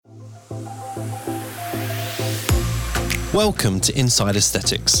Welcome to Inside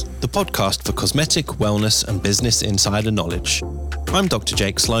Aesthetics, the podcast for cosmetic, wellness and business insider knowledge. I'm Dr.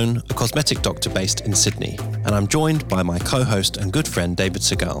 Jake Sloan, a cosmetic doctor based in Sydney, and I'm joined by my co-host and good friend David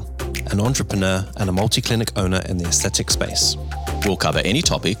Segal, an entrepreneur and a multi-clinic owner in the aesthetic space. We'll cover any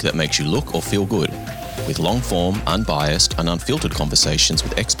topic that makes you look or feel good, with long-form, unbiased and unfiltered conversations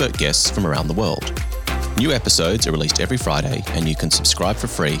with expert guests from around the world. New episodes are released every Friday, and you can subscribe for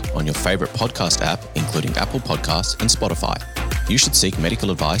free on your favourite podcast app, including Apple Podcasts and Spotify. You should seek medical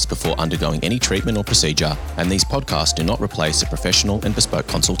advice before undergoing any treatment or procedure, and these podcasts do not replace a professional and bespoke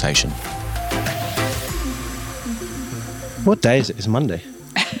consultation. What day is it? It's Monday.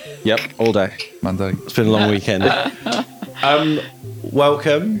 Yep, all day. Monday. It's been a long weekend.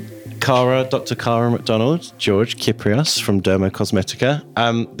 Welcome, Dr. Cara McDonald, George Kyprios from Dermocosmetica.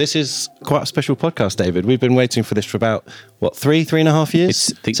 This is quite a special podcast, David. We've been waiting for this for about, 3.5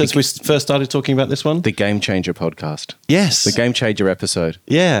 years? Since we first started talking about this one? The Game Changer podcast. Yes. The Game Changer episode.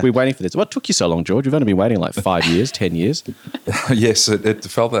 Yeah. We're waiting for this. What took you so long, George? We've only been waiting like 5 years, 10 years. Yes, it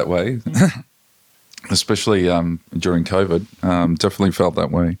felt that way, especially during COVID. Definitely felt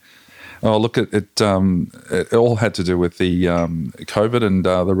that way. Oh, look, it all had to do with the COVID and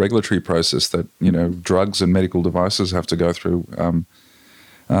the regulatory process that, drugs and medical devices have to go through.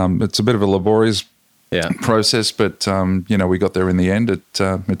 It's a bit of a laborious process, but, we got there in the end.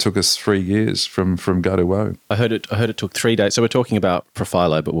 It took us 3 years from go to woe. I heard it took 3 days. So we're talking about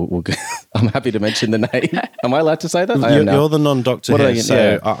Profilo, but we'll I'm happy to mention the name. Am I allowed to say that? You're the non-doctor here,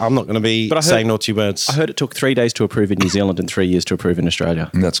 so I'm not going to be saying naughty words. I heard it took 3 days to approve in New Zealand and 3 years to approve in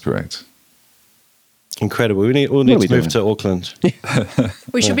Australia. That's correct. Incredible. We need to move to Auckland.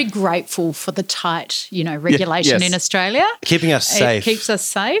 We should be grateful for the tight, regulation in Australia. Keeping us safe. It keeps us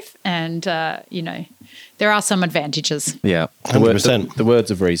safe and, there are some advantages. Yeah. 100%. The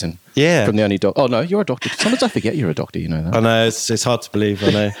words of reason. Yeah. From the only doctor. Oh, no, you're a doctor. Sometimes I forget you're a doctor, you know that. I know, it's hard to believe, I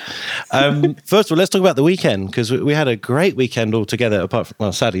know. First of all, let's talk about the weekend, because we had a great weekend all together, apart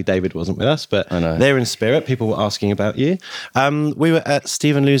from, sadly, David wasn't with us, but they're in spirit. People were asking about you. We were at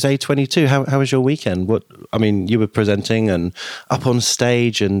Stephen Lew's A22. How was your weekend? You were presenting and up on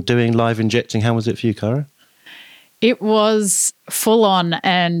stage and doing live injecting. How was it for you, Cara? It was full on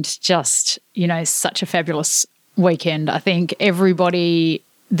and just, such a fabulous weekend. I think everybody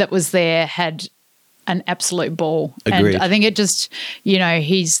that was there had an absolute ball. Agreed. And I think it just,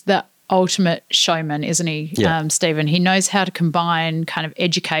 he's the ultimate showman, isn't he, Stephen? He knows how to combine kind of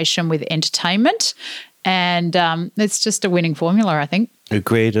education with entertainment, and it's just a winning formula, I think.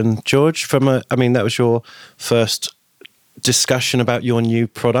 Agreed. And George, that was your first discussion about your new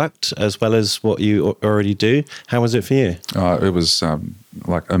product as well as what you already do. How was it for you? It was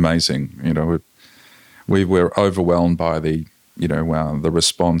amazing. We were overwhelmed by the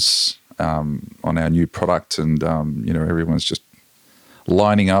response on our new product, and everyone's just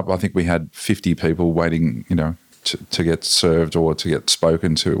lining up. I think we had 50 people waiting, to get served or to get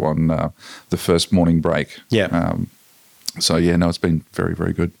spoken to on the first morning break. Yeah. It's been very,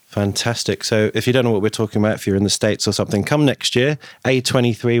 very good. Fantastic. So if you don't know what we're talking about, if you're in the States or something, come next year.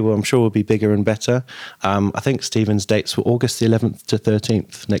 A23, I'm sure will be bigger and better. I think Stephen's dates were August the 11th to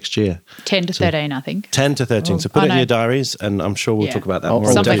 13th next year. 10 to 13, I think. 10 to 13. So put it in your diaries, and I'm sure we'll talk about that more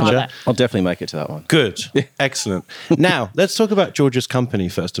in the future. Like that. I'll definitely make it to that one. Good. Excellent. Now, let's talk about George's company,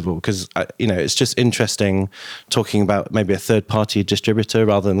 first of all, because, it's just interesting talking about maybe a third-party distributor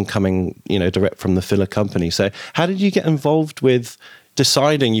rather than coming, direct from the filler company. So how did you get involved with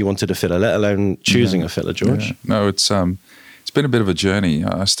deciding you wanted a filler, let alone choosing a filler, George? Yeah. No, it's been a bit of a journey.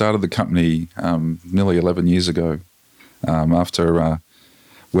 I started the company nearly 11 years ago after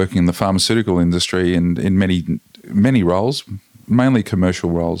working in the pharmaceutical industry and in many roles, mainly commercial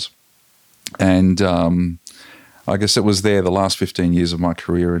roles. And I guess it was there the last 15 years of my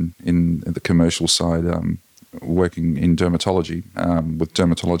career in the commercial side, working in dermatology with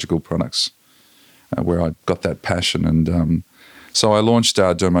dermatological products, where I got that passion. And so I launched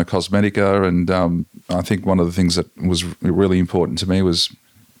Dermocosmetica, and I think one of the things that was really important to me was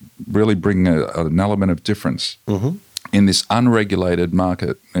really bringing an element of difference in this unregulated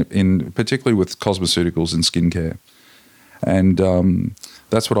market, particularly with cosmeceuticals and skincare. And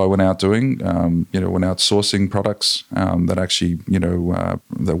that's what I went out doing. Went out sourcing products that actually,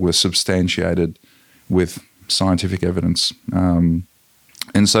 that were substantiated with scientific evidence. And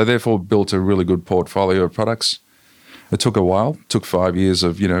so therefore built a really good portfolio of products. It took a while. It took 5 years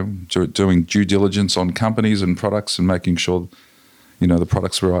of, doing due diligence on companies and products and making sure, the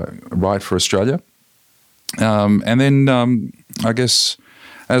products were right for Australia. And then I guess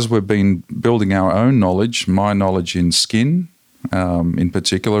as we've been building our own knowledge, my knowledge in skin in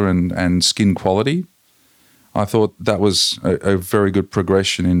particular and skin quality, I thought that was a very good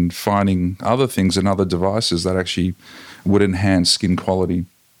progression in finding other things and other devices that actually would enhance skin quality.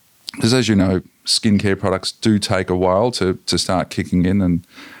 Because as you know, skincare products do take a while to start kicking in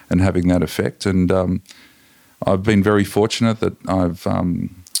and having that effect. And I've been very fortunate that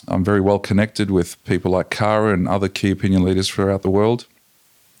I'm very well connected with people like Cara and other key opinion leaders throughout the world.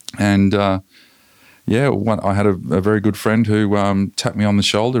 And I had a very good friend who tapped me on the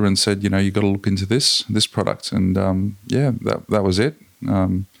shoulder and said, you got to look into this product. And that was it.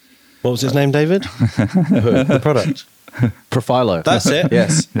 What was his name, David? The product. Profilo. That's it.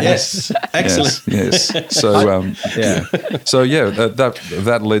 Yes. Excellent. Yes. So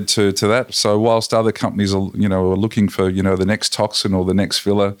that led to that. So whilst other companies are looking for the next toxin or the next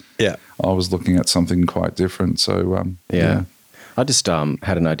filler, I was looking at something quite different. So I just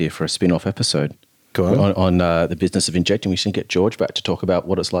had an idea for a spin-off episode. Go on the business of injecting. We should get George back to talk about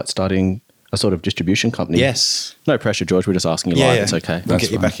what it's like starting a sort of distribution company. Yes. No pressure, George. We're just asking you live. It's okay. We'll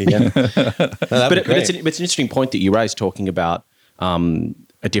get you back again. But it's an interesting point that you raised, talking about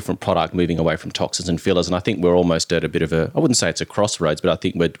a different product moving away from toxins and fillers. And I think we're almost at a bit of I wouldn't say it's a crossroads, but I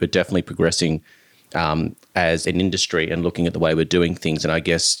think we're definitely progressing as an industry and looking at the way we're doing things. And I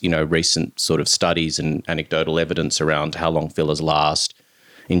guess, recent sort of studies and anecdotal evidence around how long fillers last,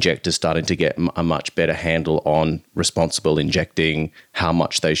 injectors starting to get a much better handle on responsible injecting, how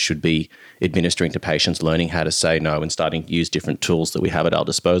much they should be administering to patients, learning how to say no and starting to use different tools that we have at our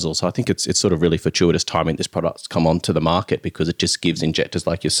disposal. So I think it's sort of really fortuitous timing this product's come onto the market, because it just gives injectors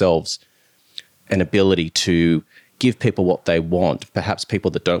like yourselves an ability to give people what they want, perhaps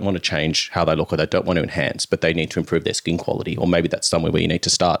people that don't want to change how they look or they don't want to enhance, but they need to improve their skin quality, or maybe that's somewhere where you need to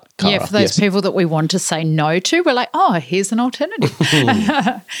start. Cara. Yeah, for those people that we want to say no to, we're like, oh, here's an alternative.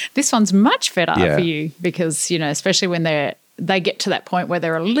 This one's much better for you, because, especially when they get to that point where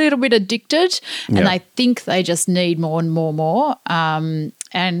they're a little bit addicted and they think they just need more and more.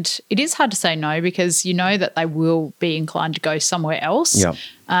 And it is hard to say no, because you know that they will be inclined to go somewhere else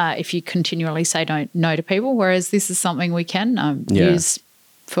if you continually say no to people, whereas this is something we can use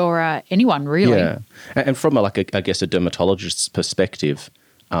for anyone, really. Yeah. And from a dermatologist's perspective,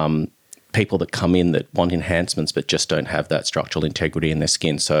 people that come in that want enhancements but just don't have that structural integrity in their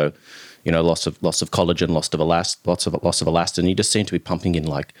skin. So, loss of collagen, loss of elastin. You just seem to be pumping in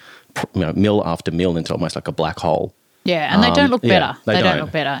mil after mil into almost like a black hole. Yeah, and they don't look better. They don't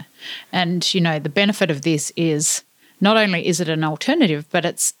look better. And, the benefit of this is not only is it an alternative, but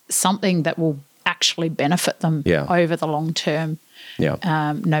it's something that will actually benefit them over the long term,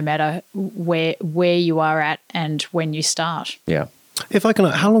 no matter where you are at and when you start. Yeah. If I can,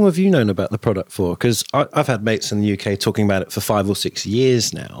 how long have you known about the product for? Because I've had mates in the UK talking about it for 5 or 6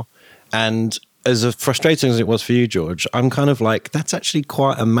 years now. And as frustrating as it was for you, George, I'm kind of like, that's actually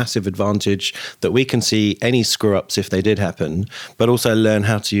quite a massive advantage, that we can see any screw-ups if they did happen, but also learn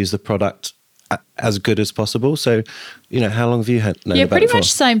how to use the product as good as possible. So, how long have you known about it for? Yeah, pretty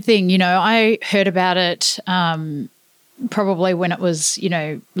much the same thing. I heard about it probably when it was,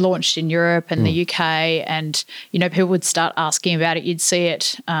 launched in Europe and the UK, and, people would start asking about it. You'd see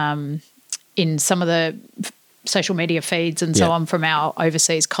it in some of the social media feeds and so on from our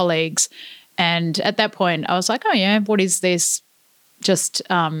overseas colleagues. And at that point, I was like, oh, yeah, what is this? Just,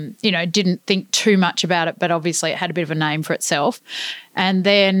 didn't think too much about it, but obviously it had a bit of a name for itself. And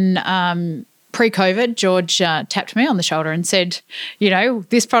then pre-COVID, George tapped me on the shoulder and said,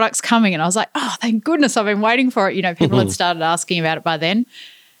 this product's coming. And I was like, oh, thank goodness, I've been waiting for it. People had started asking about it by then.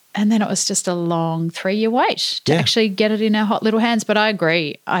 And then it was just a long 3-year wait to actually get it in our hot little hands. But I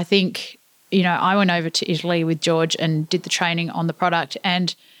agree. I think, I went over to Italy with George and did the training on the product,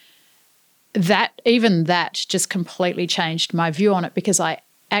 and that just completely changed my view on it, because I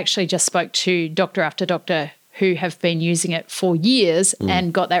actually just spoke to doctor after doctor who have been using it for years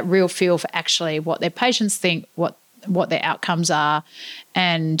and got that real feel for actually what their patients think, what their outcomes are.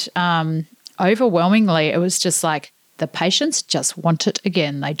 And overwhelmingly, it was just like, the patients just want it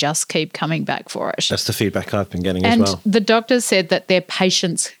again. They just keep coming back for it. That's the feedback I've been getting as well. And the doctors said that their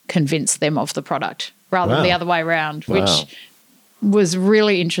patients convinced them of the product rather than the other way around, which was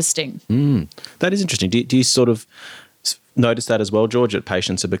really interesting. That is interesting. Do you sort of notice that as well, George, that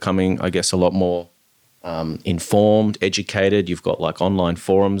patients are becoming, I guess, a lot more informed, educated? You've got online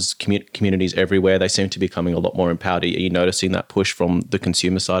forums, communities everywhere. They seem to be becoming a lot more empowered. Are you noticing that push from the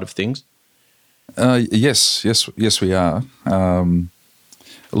consumer side of things? Yes, we are.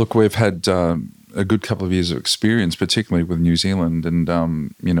 Look, we've had a good couple of years of experience, particularly with New Zealand, and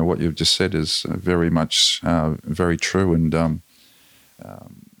what you've just said is very much very true. And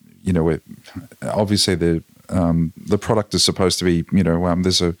we're obviously the product is supposed to be,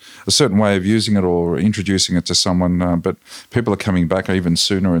 there's a certain way of using it or introducing it to someone, but people are coming back even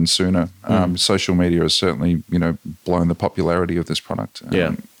sooner and sooner. Social media has certainly, blown the popularity of this product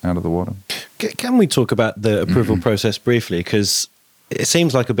out of the water. Can we talk about the approval process briefly? Because it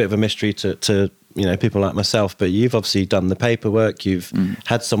seems like a bit of a mystery to people like myself, but you've obviously done the paperwork. You've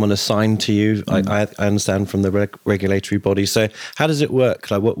had someone assigned to you. I understand from the regulatory body. So how does it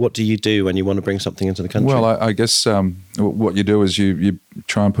work? Like, what do you do when you want to bring something into the country? Well, I guess what you do is you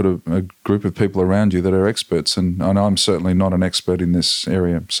try and put a group of people around you that are experts, and I'm certainly not an expert in this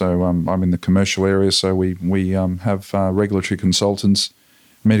area. So I'm in the commercial area. So we have regulatory consultants,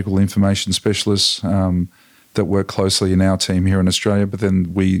 medical information specialists, that work closely in our team here in Australia, but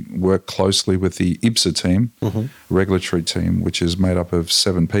then we work closely with the IBSA team, regulatory team, which is made up of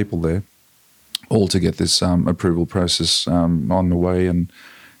 7 people there, all to get this approval process on the way. And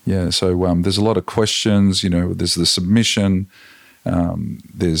so there's a lot of questions. There's the submission,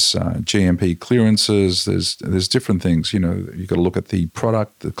 there's GMP clearances, there's different things. You've got to look at the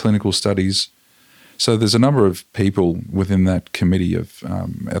product, the clinical studies. So there's a number of people within that committee of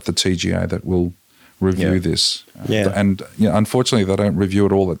at the TGA that will review this. And unfortunately, they don't review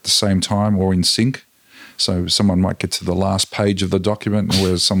it all at the same time or in sync. So someone might get to the last page of the document,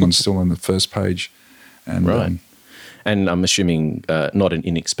 whereas someone's still on the first page. And, right. And I'm assuming not an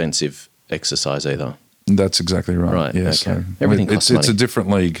inexpensive exercise either. That's exactly right. Right. Yeah, okay. so Everything costs money. It's a different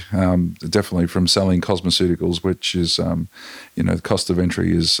league, definitely from selling cosmeceuticals, which is, the cost of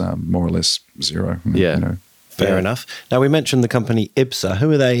entry is more or less zero. Yeah. Fair enough. Now, we mentioned the company IBSA.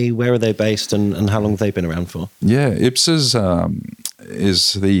 Who are they? Where are they based? And how long have they been around for? Yeah, IBSA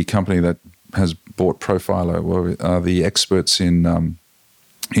is the company that has bought Profiler, are the experts in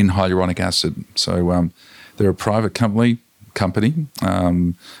hyaluronic acid. So they're a private company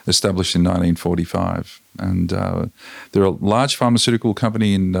established in 1945. And they're a large pharmaceutical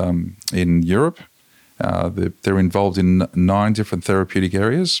company in Europe. They're involved in 9 different therapeutic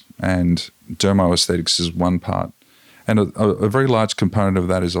areas, and dermoaesthetics is one part. And a very large component of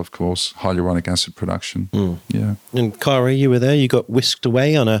that is, of course, hyaluronic acid production. Yeah. And Cara, you were there. You got whisked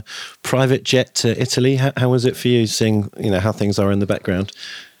away on a private jet to Italy. How was it for you seeing, how things are in the background?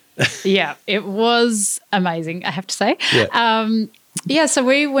 Yeah, it was amazing, I have to say. Yeah. So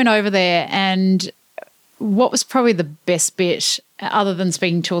we went over there, and what was probably the best bit, other than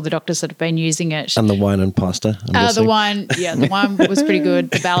speaking to all the doctors that have been using it. And the wine and pasta. The wine was pretty good.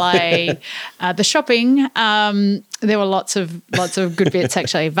 The ballet, the shopping. There were lots of good bits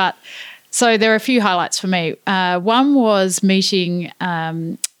actually. But so there are a few highlights for me. One was meeting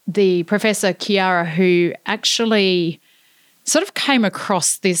the Professor Chiara, who actually sort of came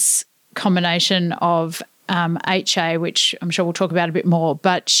across this combination of HA, which I'm sure we'll talk about a bit more,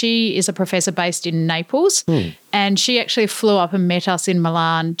 but she is a professor based in Naples, and she actually flew up and met us in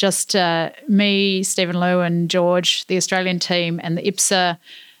Milan, just me, Stephen Liu and George, the Australian team, and the IBSA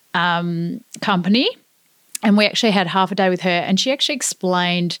company, and we actually had half a day with her, and she actually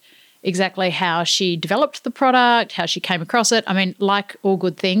explained exactly how she developed the product, how she came across it. I mean, like all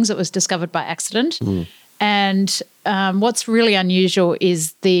good things, it was discovered by accident, and what's really unusual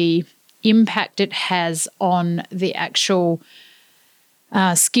is the impact it has on the actual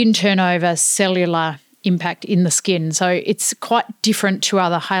skin turnover, cellular impact in the skin. So it's quite different to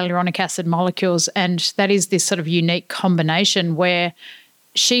other hyaluronic acid molecules, and that is this sort of unique combination where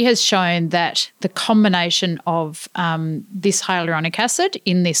she has shown that the combination of this hyaluronic acid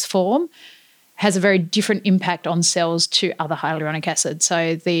in this form has a very different impact on cells to other hyaluronic acid.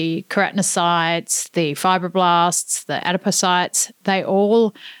 So the keratinocytes, the fibroblasts, the adipocytes, they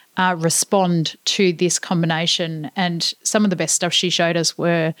all respond to this combination. And some of the best stuff she showed us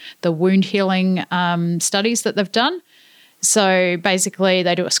were the wound healing studies that they've done. So basically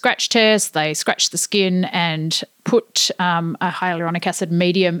they do a scratch test, they scratch the skin and put a hyaluronic acid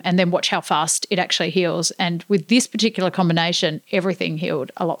medium and then watch how fast it actually heals. And with this particular combination, everything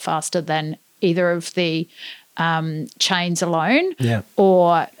healed a lot faster than either of the chains alone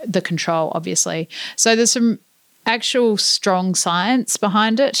or the control, obviously. So there's some actual strong science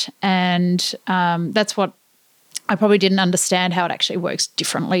behind it, and that's what I probably didn't understand, how it actually works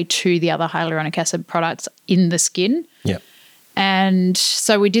differently to the other hyaluronic acid products in the skin. And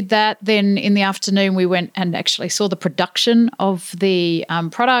so we did that. Then in the afternoon we went and actually saw the production of the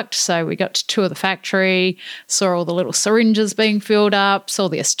product. So we got to tour the factory, saw all the little syringes being filled up, saw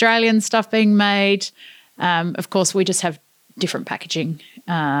the Australian stuff being made. Of course, we just have different packaging,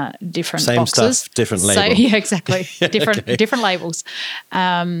 different same boxes. Stuff, different label. Yeah, exactly. Different labels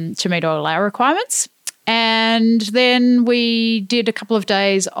to meet all our requirements. And then we did a couple of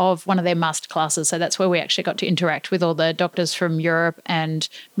days of one of their master classes. So that's where we actually got to interact with all the doctors from Europe and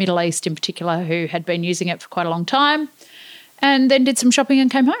Middle East in particular who had been using it for quite a long time, and then did some shopping and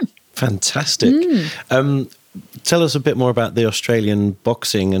came home. Fantastic. Tell us a bit more about the Australian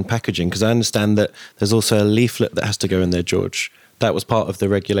boxing and packaging, because I understand that there's also a leaflet that has to go in there, George. That was part of the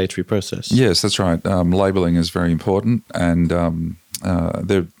regulatory process. Yes, that's right. Labelling is very important, and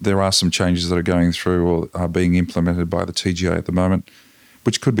there are some changes that are going through or are being implemented by the TGA at the moment,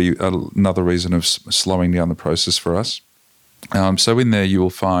 which could be another reason of slowing down the process for us. So in there you will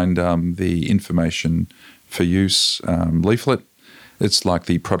find the information for use leaflet. It's like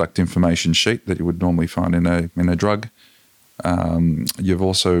the product information sheet that you would normally find in a drug. You're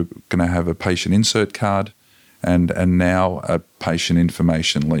also going to have a patient insert card and now a patient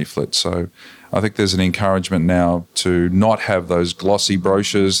information leaflet. So I think there's an encouragement now to not have those glossy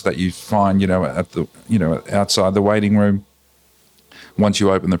brochures that you find, at the, outside the waiting room. Once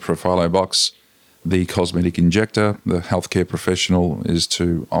you open the Profhilo box, the cosmetic injector, the healthcare professional, is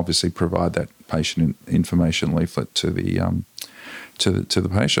to obviously provide that patient information leaflet to the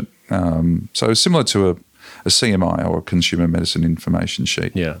patient. So similar to a CMI or a consumer medicine information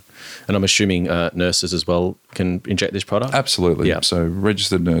sheet. Yeah. And I'm assuming nurses as well can inject this product? Absolutely. Yeah. So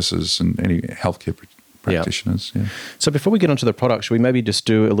registered nurses and any healthcare practitioners. Yeah. So before we get onto the product, should we maybe just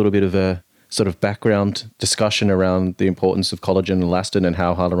do a little bit of a sort of background discussion around the importance of collagen and elastin and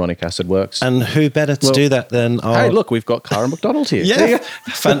how hyaluronic acid works? And who better to do that than our... Hey, look, we've got Cara McDonald here. Yeah,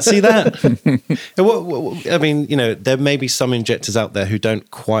 fancy that. I mean, there may be some injectors out there who don't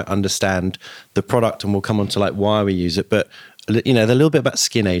quite understand the product, and we'll come on to like why we use it, but the little bit about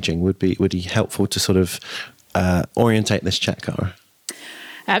skin aging would be helpful to sort of orientate this chat, Cara.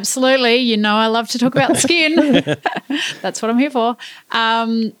 Absolutely. I love to talk about the skin. That's what I'm here for.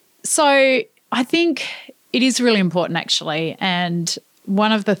 So I think it is really important, actually. And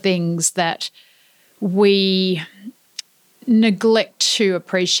one of the things that we neglect to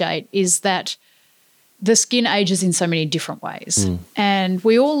appreciate is that the skin ages in so many different ways. And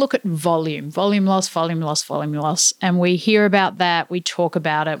we all look at volume loss. And we hear about that. We talk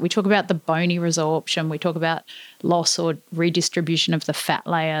about it. We talk about the bony resorption. We talk about loss or redistribution of the fat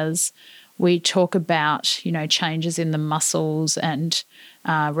layers. We talk about, changes in the muscles and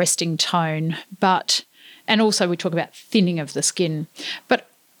resting tone, and also we talk about thinning of the skin. But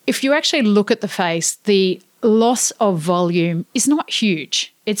if you actually look at the face, the loss of volume is not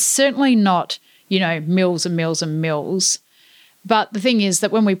huge. It's certainly not, mils and mils and mils. But the thing is that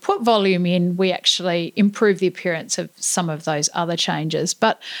when we put volume in, we actually improve the appearance of some of those other changes.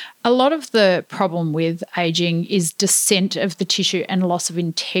 But a lot of the problem with aging is descent of the tissue and loss of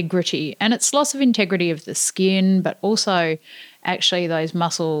integrity. And it's loss of integrity of the skin, but also actually those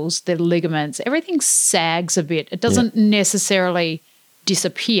muscles, the ligaments, everything sags a bit. It doesn't necessarily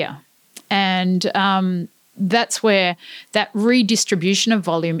disappear. And that's where that redistribution of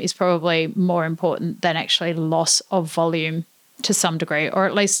volume is probably more important than actually loss of volume to some degree, or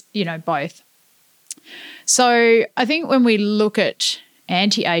at least, both. So I think when we look at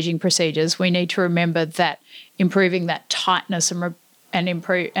anti-aging procedures, we need to remember that improving that tightness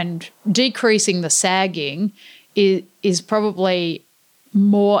and decreasing the sagging is probably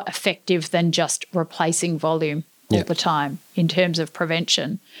more effective than just replacing volume all the time in terms of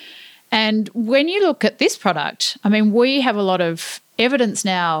prevention. And when you look at this product, I mean, we have a lot of evidence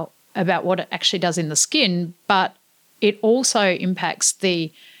now about what it actually does in the skin, but it also impacts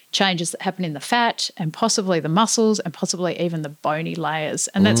the changes that happen in the fat and possibly the muscles and possibly even the bony layers.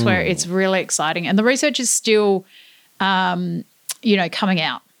 And that's where it's really exciting. And the research is still, coming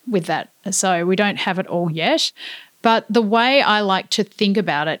out with that. So we don't have it all yet. But the way I like to think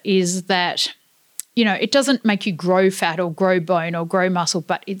about it is that, it doesn't make you grow fat or grow bone or grow muscle,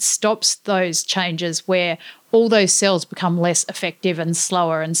 but it stops those changes where all those cells become less effective and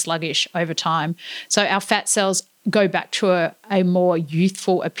slower and sluggish over time. So our fat cells go back to a more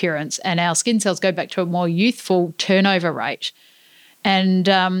youthful appearance, and our skin cells go back to a more youthful turnover rate. And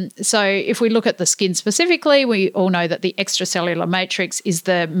so if we look at the skin specifically, we all know that the extracellular matrix is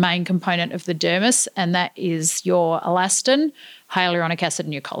the main component of the dermis, and that is your elastin, hyaluronic acid,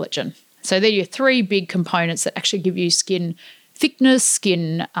 and your collagen. So they're your three big components that actually give you skin thickness,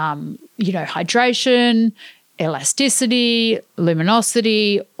 skin, hydration, elasticity,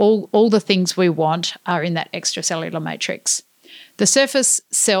 luminosity, all the things we want are in that extracellular matrix. The surface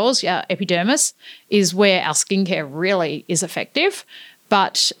cells, epidermis, is where our skincare really is effective,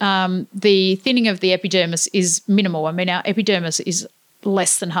 but the thinning of the epidermis is minimal. I mean, our epidermis is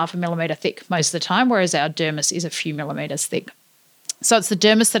less than 0.5 millimetre thick most of the time, whereas our dermis is a few millimetres thick. So it's the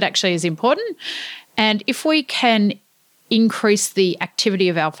dermis that actually is important. And if we can increase the activity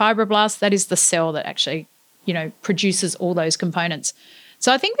of our fibroblast, that is the cell that actually, produces all those components.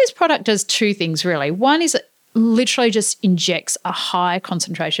 So I think this product does two things really. One is it literally just injects a high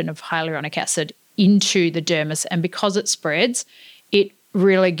concentration of hyaluronic acid into the dermis, and because it spreads, it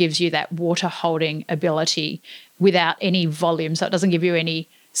really gives you that water holding ability without any volume. So it doesn't give you any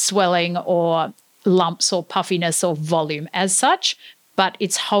swelling or lumps or puffiness or volume as such, but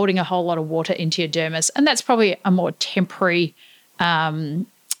it's holding a whole lot of water into your dermis, and that's probably a more temporary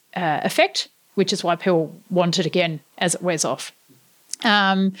effect, which is why people want it again as it wears off.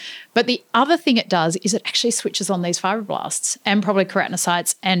 But the other thing it does is it actually switches on these fibroblasts and probably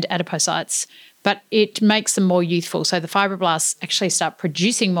keratinocytes and adipocytes, but it makes them more youthful. So the fibroblasts actually start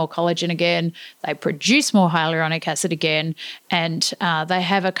producing more collagen again, they produce more hyaluronic acid again, and they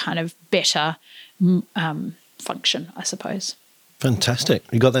have a kind of better function, I suppose. Fantastic.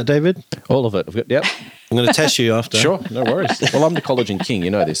 You got that, David? All of it. Yep. I'm going to test you after. Sure, no worries. Well, I'm the collagen king, you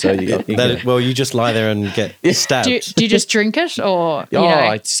know this. So you just lie there and get stabbed. Do you just drink it, or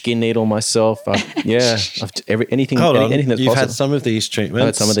I skin needle myself. Anything that's You've possible. had some of these treatments. I've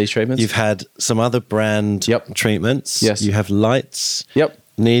had some of these treatments. You've had some other brand treatments. Yes. You have lights. Yep.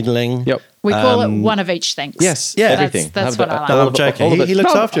 Needling. Yep. We call it one of each, thanks. Yes. Yeah. Everything. That's what I like. No, I'm joking. He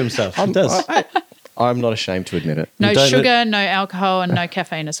looks after himself. He does. I'm not ashamed to admit it. No sugar, no alcohol, and no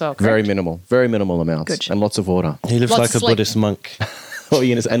caffeine as well, correct? Very minimal amounts. Good. And lots of water. He lives like a Buddhist monk.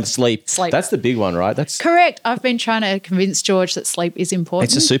 And sleep. That's the big one, right? That's correct. I've been trying to convince George that sleep is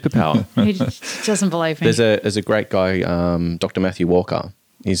important. It's a superpower. He doesn't believe me. There's a great guy, Dr. Matthew Walker.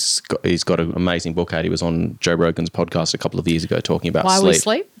 He's got an amazing book out. He was on Joe Rogan's podcast a couple of years ago talking about Why sleep. we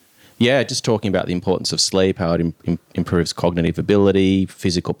sleep? Yeah, just talking about the importance of sleep, how it improves cognitive ability,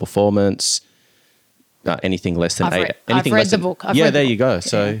 physical performance. Anything less than eight. I've read the book. There you go.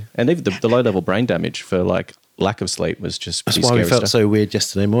 So, and even the low level brain damage for lack of sleep was just. That's why we felt so weird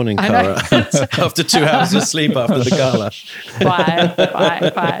yesterday morning, Cara. After 2 hours of sleep after the gala.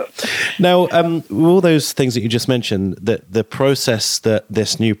 Bye. Now, all those things that you just mentioned, the process that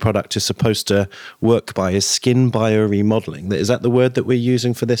this new product is supposed to work by is skin bioremodeling. Is that the word that we're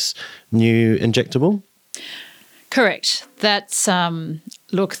using for this new injectable? Correct. That's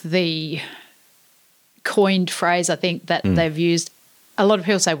the coined phrase, I think, that they've used. A lot of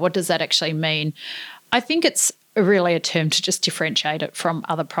people say, what does that actually mean? I think it's really a term to just differentiate it from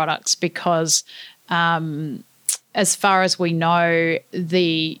other products because as far as we know,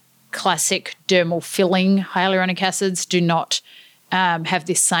 the classic dermal filling hyaluronic acids do not have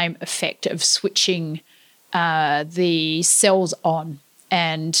this same effect of switching the cells on.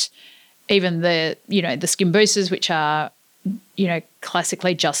 And even the skin boosters, which are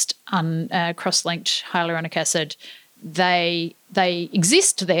classically just cross-linked hyaluronic acid, they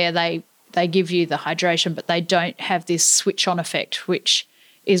exist there. They give you the hydration, but they don't have this switch-on effect, which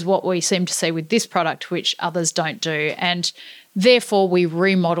is what we seem to see with this product, which others don't do. And therefore, we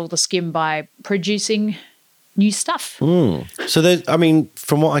remodel the skin by producing new stuff. So,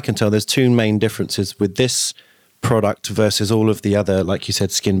 from what I can tell, there's two main differences with this product versus all of the other, like you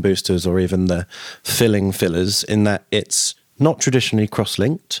said, skin boosters or even the filling fillers, in that it's not traditionally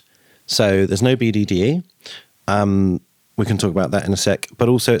cross-linked. So there's no BDDE. We can talk about that in a sec. But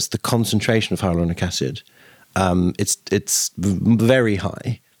also it's the concentration of hyaluronic acid. It's very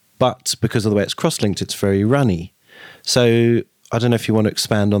high. But because of the way it's cross-linked, it's very runny. So I don't know if you want to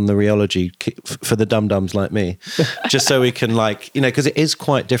expand on the rheology for the dum-dums like me, just so we can because it is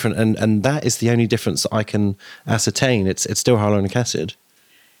quite different. And that is the only difference that I can ascertain. It's still hyaluronic acid.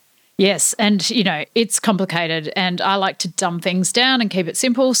 Yes, and, it's complicated and I like to dumb things down and keep it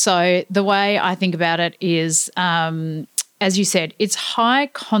simple. So the way I think about it is, as you said, it's high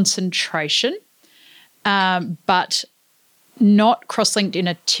concentration, but not cross-linked in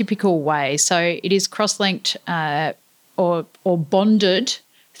a typical way. So it is cross-linked or bonded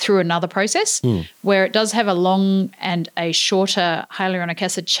through another process where it does have a long and a shorter hyaluronic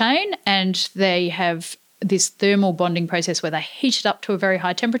acid chain, and they have this thermal bonding process where they heat it up to a very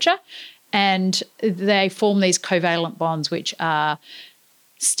high temperature and they form these covalent bonds which are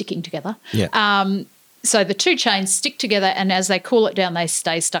sticking together. Yeah. So the two chains stick together, and as they cool it down, they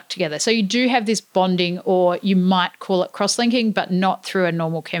stay stuck together. So you do have this bonding, or you might call it cross-linking, but not through a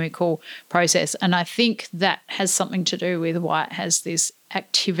normal chemical process. And I think that has something to do with why it has this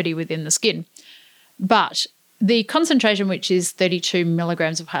activity within the skin. But the concentration, which is 32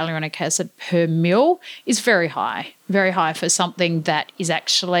 milligrams of hyaluronic acid per mil, is very high for something that is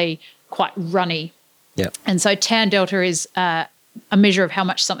actually quite runny. Yeah. And so Tan Delta is a measure of how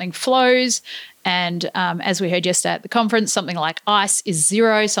much something flows. And as we heard yesterday at the conference, something like ice is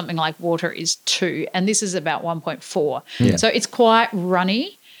 0, something like water is 2, and this is about 1.4. Yeah. So it's quite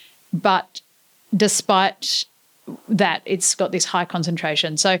runny, but despite that, it's got this high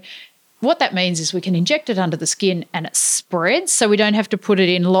concentration. So what that means is we can inject it under the skin and it spreads, so we don't have to put it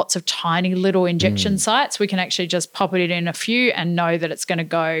in lots of tiny little injection sites. We can actually just pop it in a few and know that it's going to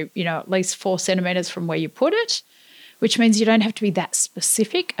go, at least 4 centimetres from where you put it, which means you don't have to be that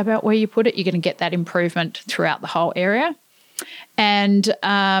specific about where you put it. You're going to get that improvement throughout the whole area. And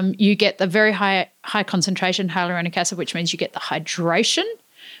you get the very high concentration hyaluronic acid, which means you get the hydration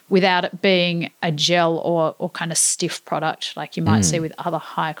without it being a gel or kind of stiff product like you might see with other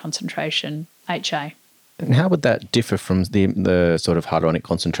high concentration HA. And how would that differ from the sort of hyaluronic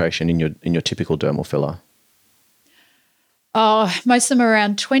concentration in your typical dermal filler? Most of them are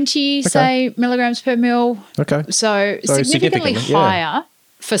around 20, say, milligrams per mil. Okay. So significantly higher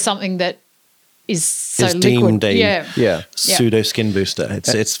for something that is so it's liquid. deemed a pseudo skin booster.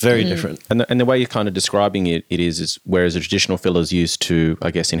 It's very different. And the way you're kind of describing it is whereas a traditional filler is used to,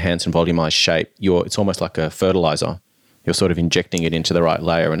 I guess, enhance and volumize shape, it's almost like a fertilizer. You're sort of injecting it into the right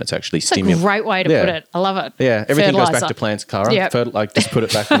layer, and it's actually stimulating. It's a great way to put it. I love it. Yeah, everything goes back to plants, Cara. Yep. Just put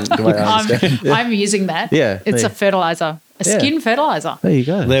it back in the way I understand. I'm using that. Yeah, It's a fertilizer, a skin fertilizer. There you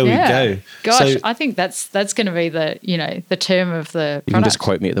go. There we go. Gosh, So, I think that's going to be the term of the product. You can just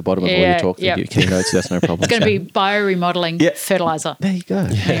quote me at the bottom of all your talk. Yep. You can notes, that's no problem. It's going to be bioremodeling fertilizer. There you go.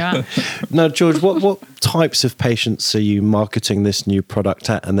 There you are. now, George, what types of patients are you marketing this new product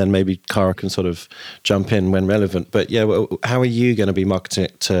at? And then maybe Cara can sort of jump in when relevant. But how are you going to be marketing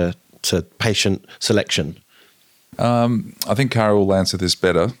it to patient selection? I think Cara will answer this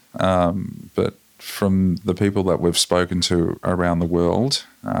better, but from the people that we've spoken to around the world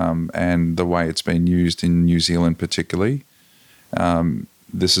and the way it's been used in New Zealand particularly,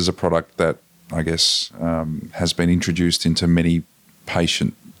 this is a product that I guess has been introduced into many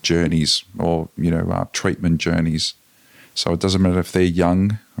patient journeys or treatment journeys. So it doesn't matter if they're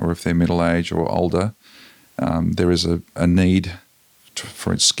young or if they're middle-aged or older. There is a need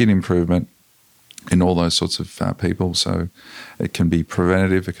for skin improvement in all those sorts of people. So it can be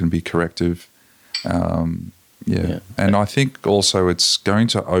preventative, it can be corrective. And I think also it's going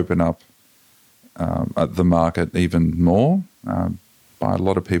to open up the market even more by a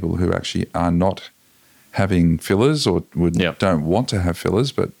lot of people who actually are not having fillers or don't want to have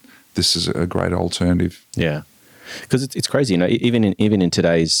fillers, but this is a great alternative. Yeah. Because it's crazy, even in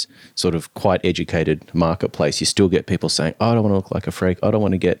today's sort of quite educated marketplace, you still get people saying, I don't want to look like a freak. I don't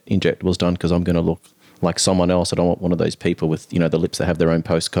want to get injectables done because I'm going to look like someone else. I don't want one of those people with, the lips that have their own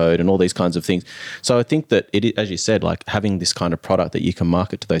postcode and all these kinds of things. So I think that it, as you said, like having this kind of product that you can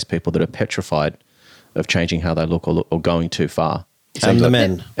market to those people that are petrified of changing how they look or going too far. And the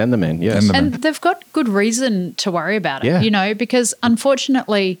men. And the men, yes. And they've got good reason to worry about it, because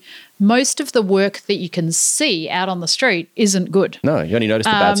unfortunately, most of the work that you can see out on the street isn't good. No, you only notice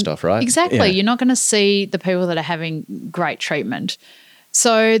the bad stuff, right? Exactly. Yeah. You're not going to see the people that are having great treatment.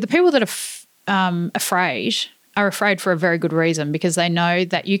 So the people that are afraid for a very good reason, because they know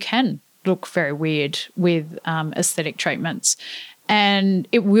that you can look very weird with aesthetic treatments. And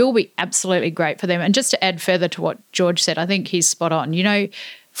it will be absolutely great for them. And just to add further to what George said, I think he's spot on.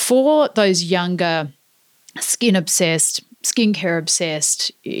 For those younger skin-obsessed, skincare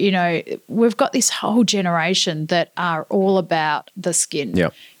obsessed, we've got this whole generation that are all about the skin.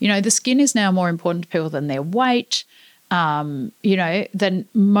 Yep. The skin is now more important to people than their weight, than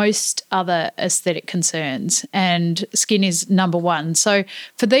most other aesthetic concerns. And skin is number one. So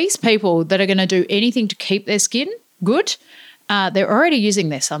for these people that are going to do anything to keep their skin good, they're already using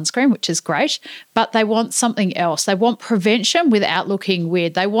their sunscreen, which is great, but they want something else. They want prevention without looking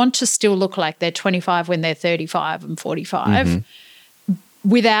weird. They want to still look like they're 25 when they're 35 and 45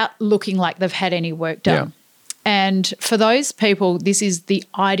 without looking like they've had any work done. Yeah. And for those people, this is the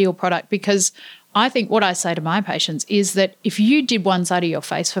ideal product, because I think what I say to my patients is that if you did one side of your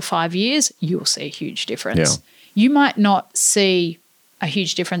face for 5 years, you'll see a huge difference. Yeah. You might not see a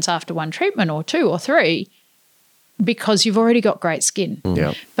huge difference after one treatment or 2 or 3, because you've already got great skin.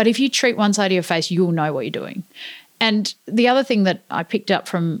 Yeah. But if you treat one side of your face, you'll know what you're doing. And the other thing that I picked up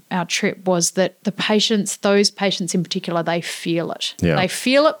from our trip was that those patients in particular, they feel it. Yeah. They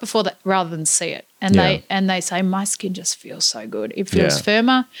feel it rather than see it. And they say, my skin just feels so good. It feels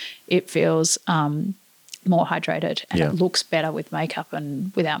firmer. It feels more hydrated, and it looks better with makeup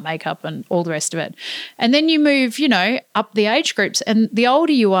and without makeup and all the rest of it. And then you move, up the age groups, and the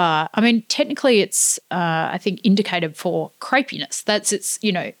older you are, I mean, technically it's, I think, indicated for crepiness. That's its,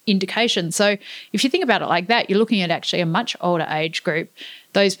 indication. So if you think about it like that, you're looking at actually a much older age group.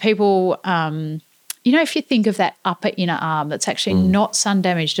 Those people, if you think of that upper inner arm that's actually not sun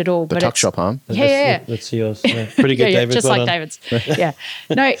damaged at all. The tuck shop arm. Yeah. Let's see yours. Yeah. Pretty good, David. Just like David's. Yeah.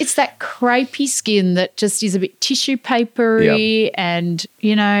 No, it's that crepey skin that just is a bit tissue papery and,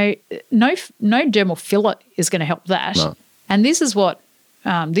 no dermal filler is going to help that. No. And this is what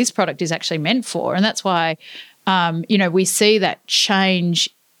this product is actually meant for. And that's why, we see that change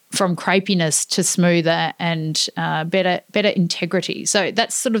from crepiness to smoother and better integrity. So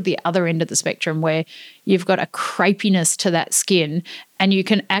that's sort of the other end of the spectrum where you've got a crepiness to that skin and you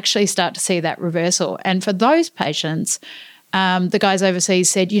can actually start to see that reversal. And for those patients, the guys overseas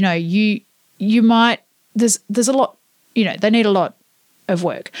said, you might, there's a lot, they need a lot of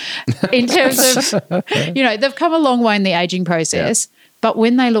work in terms of, they've come a long way in the aging process, but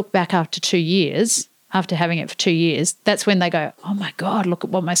when they look back after 2 years, after having it for 2 years, that's when they go, oh, my God, look at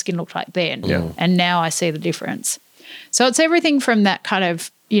what my skin looked like then. Yeah. And now I see the difference. So it's everything from that kind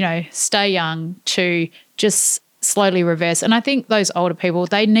of, stay young to just slowly reverse. And I think those older people,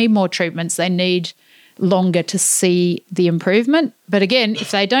 they need more treatments. They need longer to see the improvement. But again,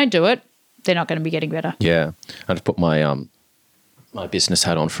 if they don't do it, they're not going to be getting better. Yeah. I just put my my business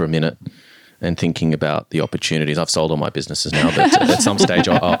hat on for a minute and thinking about the opportunities. I've sold all my businesses now, but at some stage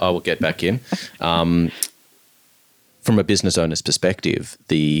I will get back in. From a business owner's perspective,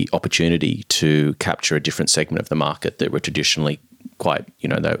 the opportunity to capture a different segment of the market that were traditionally quite,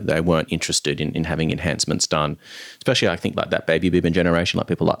 they weren't interested in having enhancements done, especially I think like that baby boomer generation, like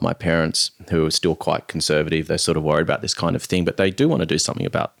people like my parents who are still quite conservative. They're sort of worried about this kind of thing, but they do want to do something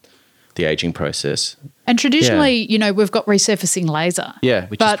about the aging process. And traditionally, we've got resurfacing laser. Yeah,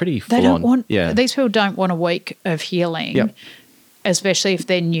 which is pretty full on. These people don't want a week of healing, especially if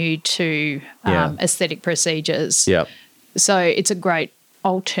they're new to aesthetic procedures. Yep. So it's a great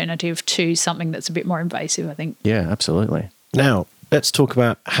alternative to something that's a bit more invasive, I think. Yeah, absolutely. Now, let's talk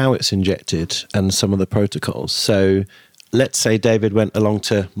about how it's injected and some of the protocols. So let's say David went along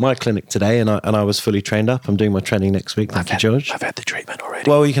to my clinic today and I was fully trained up. I'm doing my training next week. Thank you, George. I've had the treatment already.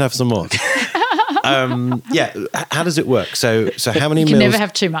 Well, you can have some more. How does it work? So how many mils? You can never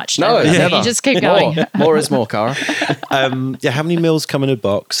have too much. No, never. You just keep going. More is more, Cara. How many mils come in a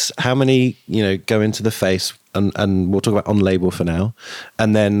box? How many, go into the face? And we'll talk about on label for now.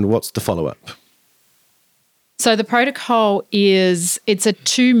 And then what's the follow-up? So the protocol is, it's a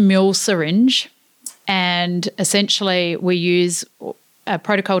 2 ml syringe. And essentially we use a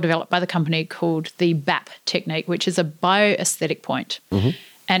protocol developed by the company called the BAP technique, which is a bioaesthetic point. Mm-hmm.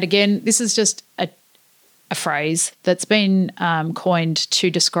 And again, this is just a phrase that's been coined to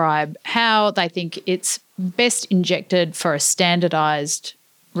describe how they think it's best injected for a standardized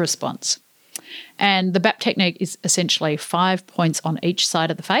response. And the BAP technique is essentially 5 points on each side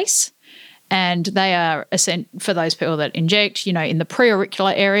of the face. And they are, for those people that inject, in the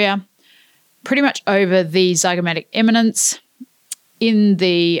preauricular area, pretty much over the zygomatic eminence, in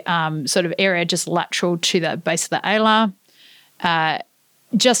the sort of area just lateral to the base of the alar,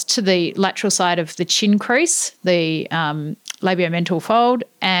 just to the lateral side of the chin crease, the labiomental fold,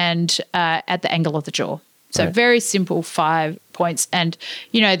 and at the angle of the jaw. So very simple 5 points. And,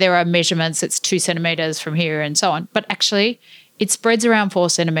 there are measurements, it's 2 centimetres from here and so on. But actually, it spreads around 4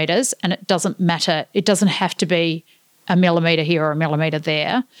 centimetres and it doesn't matter. It doesn't have to be a millimetre here or a millimetre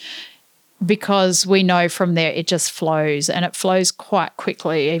there, because we know from there it just flows, and it flows quite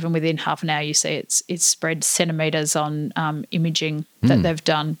quickly. Even within half an hour, you see it's spread centimetres on imaging that they've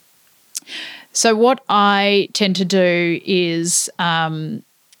done. So what I tend to do is,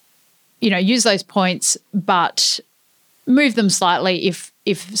 use those points, but move them slightly.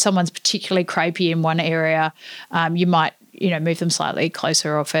 If someone's particularly crepey in one area, you might move them slightly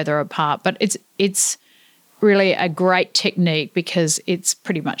closer or further apart. But it's really a great technique because it's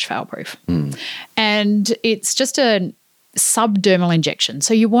pretty much fail-proof. And it's just a subdermal injection.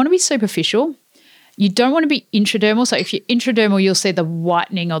 So you want to be superficial. You don't want to be intradermal. So if you're intradermal, you'll see the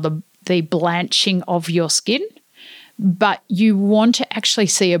whitening or the blanching of your skin. But you want to actually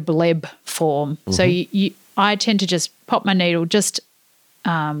see a bleb form. Mm-hmm. So I tend to just pop my needle just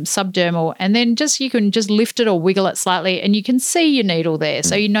subdermal, and then you can just lift it or wiggle it slightly and you can see your needle there.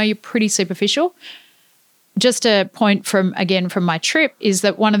 So you're pretty superficial. Just a point from my trip is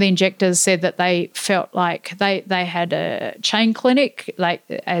that one of the injectors said that they felt like they had a chain clinic, like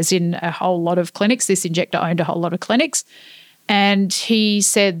as in a whole lot of clinics. This injector owned a whole lot of clinics. And he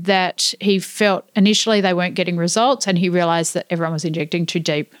said that he felt initially they weren't getting results, and he realised that everyone was injecting too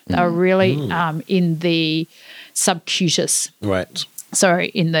deep. They were really in the subcutis. Right. Sorry,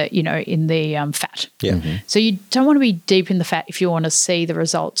 in the fat. Yeah. So you don't want to be deep in the fat if you want to see the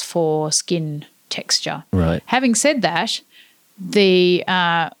results for skin texture. Right. Having said that, the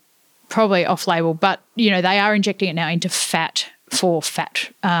probably off-label, but they are injecting it now into fat for fat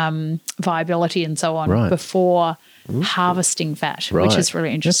viability and so on before harvesting fat, which is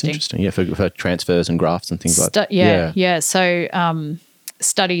really interesting. That's interesting. Yeah, for transfers and grafts and things like that. Yeah. So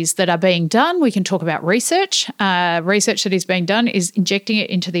studies that are being done, we can talk about research. Research that is being done is injecting it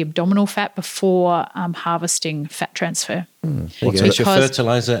into the abdominal fat before harvesting fat transfer. What's your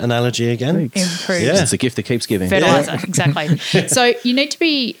fertilizer analogy again? Improves. Yeah. It's a gift that keeps giving. Fertilizer, exactly. So you need to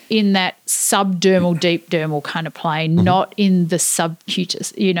be in that subdermal, deep dermal kind of plane, not in the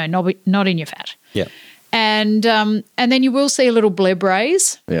subcutis, not in your fat. Yeah. And then you will see a little bleb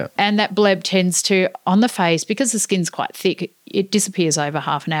raise. Yeah. And that bleb tends to, on the face, because the skin's quite thick, it disappears over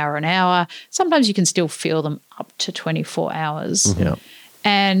half an hour, an hour. Sometimes you can still feel them up to 24 hours. Yeah.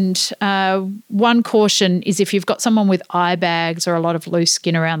 And one caution is if you've got someone with eye bags or a lot of loose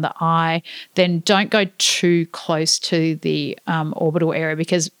skin around the eye, then don't go too close to the orbital area,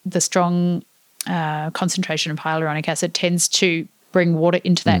 because the strong concentration of hyaluronic acid tends to bring water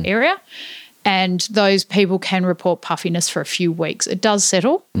into that area. And those people can report puffiness for a few weeks. It does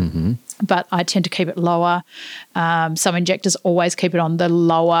settle, but I tend to keep it lower. Some injectors always keep it on the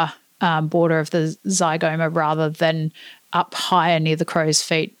lower border of the zygoma rather than up higher near the crow's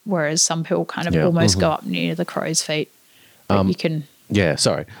feet, whereas some people kind of almost go up near the crow's feet. But you can... Yeah,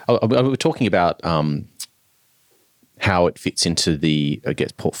 sorry. We were talking about how it fits into the,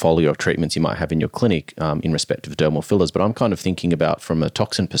 portfolio of treatments you might have in your clinic in respect of dermal fillers, but I'm kind of thinking about from a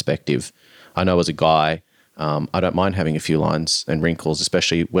toxin perspective. I know as a guy, I don't mind having a few lines and wrinkles,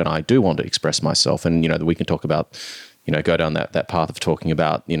 especially when I do want to express myself. And, we can talk about, go down that path of talking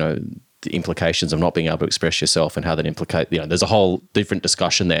about, the implications of not being able to express yourself and how that implicate, there's a whole different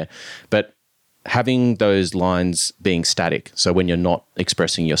discussion there. But having those lines being static, so when you're not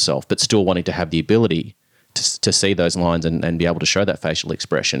expressing yourself, but still wanting to have the ability to see those lines and be able to show that facial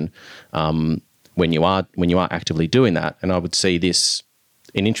expression when you are actively doing that. And I would see this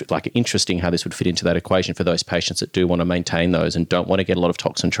interesting how this would fit into that equation for those patients that do want to maintain those and don't want to get a lot of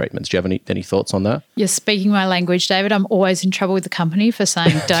toxin treatments. Do you have any thoughts on that? You're speaking my language, David. I'm always in trouble with the company for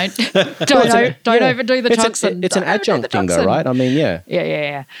saying don't overdo the toxin. It's an adjunct thing though, right? I mean, yeah.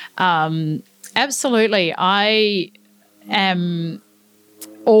 Yeah. Absolutely. I am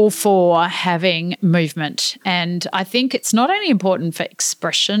all for having movement, and I think it's not only important for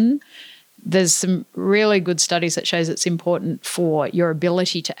expression. There's some really good studies that shows it's important for your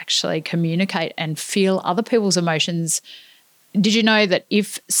ability to actually communicate and feel other people's emotions. Did you know that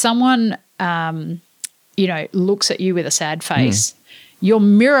if someone, looks at you with a sad face, your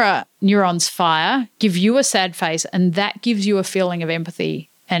mirror neurons fire, give you a sad face, and that gives you a feeling of empathy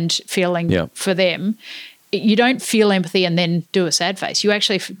and feeling for them. You don't feel empathy and then do a sad face. You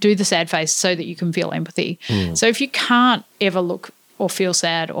actually do the sad face so that you can feel empathy. So if you can't ever look or feel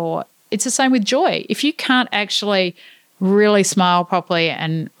sad, or it's the same with joy. If you can't actually really smile properly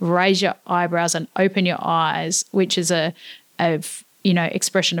and raise your eyebrows and open your eyes, which is a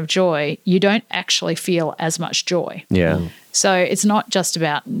expression of joy, you don't actually feel as much joy. Yeah. So it's not just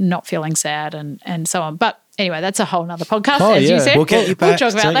about not feeling sad and so on. But anyway, that's a whole nother podcast, as you said. We'll get you back.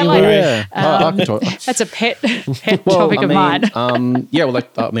 We'll talk about that later. I can talk. That's a pet topic of mine.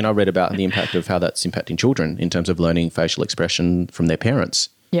 I read about the impact of how that's impacting children in terms of learning facial expression from their parents.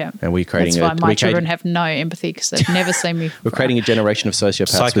 Yeah. And we're creating that's why my children have no empathy, because they've never seen me. We're creating a generation of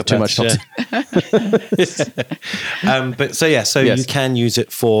sociopaths with too much toxin. Yeah. You can use it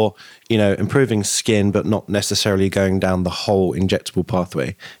for, improving skin, but not necessarily going down the whole injectable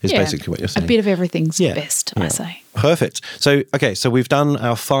pathway is basically what you're saying. A bit of everything's best, I say. Perfect. So we've done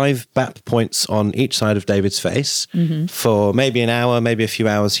our 5 BAP points on each side of David's face for maybe an hour, maybe a few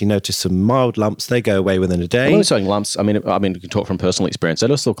hours. He noticed some mild lumps. They go away within a day. I'm only saying lumps. I mean, we can talk from personal experience. They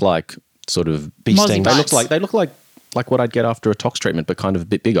just look like sort of bee stings. They look like what I'd get after a tox treatment, but kind of a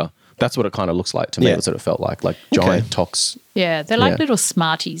bit bigger. That's what it kind of looks like to me. That's what it felt like giant tox. Yeah, they're like little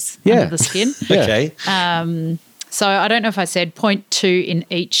Smarties under the skin. Okay. So I don't know if I said 0.2 in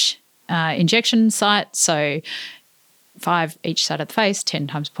each injection site. So 5 each side of the face, 10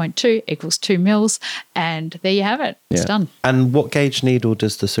 times 0.2 equals 2 mils. And there you have it. It's done. And what gauge needle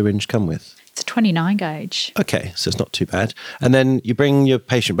does the syringe come with? It's a 29 gauge. Okay, so it's not too bad. And then you bring your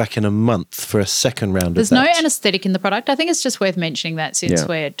patient back in a month for a second round There's of that. no anaesthetic in the product. I think it's just worth mentioning that since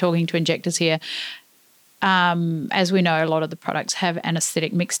we're talking to injectors here. as we know, a lot of the products have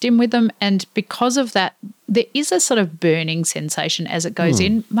anaesthetic mixed in with them. And because of that, there is a sort of burning sensation as it goes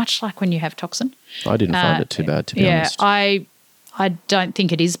in, much like when you have toxin. I didn't find it too bad, to be honest. I don't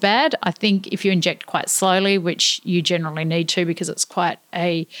think it is bad. I think if you inject quite slowly, which you generally need to because it's quite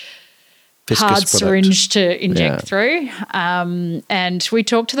a hard syringe to inject through. And we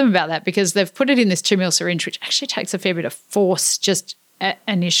talked to them about that because they've put it in this 2 ml syringe, which actually takes a fair bit of force just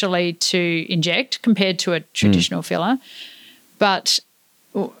initially to inject compared to a traditional filler. But,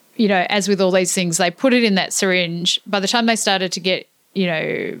 you know, as with all these things, they put it in that syringe. By the time they started to get, you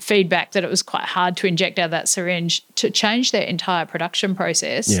know, feedback that it was quite hard to inject out of that syringe, to change their entire production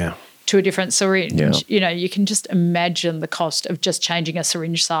process to a different syringe, you know, you can just imagine the cost of just changing a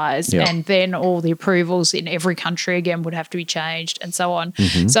syringe size and then all the approvals in every country again would have to be changed and so on.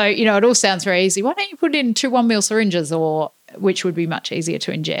 So, you know, it all sounds very easy. Why don't you put in 2 1 ml syringes, or which would be much easier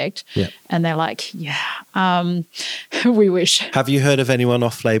to inject? And they're like, we wish. Have you heard of anyone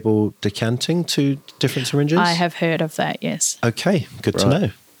off-label decanting to different syringes? I have heard of that, yes. Okay, good to know.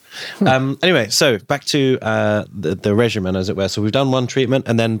 Anyway, so back to the regimen, as it were. So we've done one treatment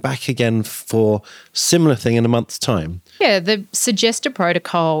and then back again for similar thing in a month's time. Yeah, the suggested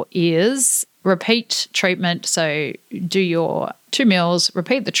protocol is repeat treatment. So do your 2 mils,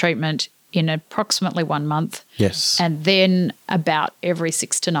 repeat the treatment in approximately 1 month. Yes. And then about every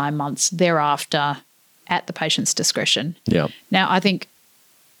 6 to 9 months thereafter at the patient's discretion. Yeah. Now, I think,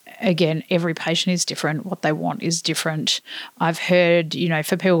 again, every patient is different. What they want is different. I've heard, you know,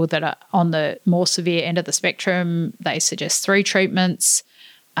 for people that are on the more severe end of the spectrum, they suggest 3 treatments.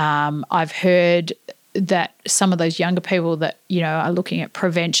 I've heard that some of those younger people that, you know, are looking at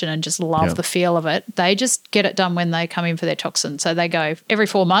prevention and just love the feel of it, they just get it done when they come in for their toxin. So they go every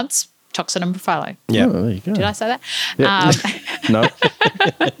 4 months, toxin and Profhilo. Yeah. Oh, there you go. Did I say that? No.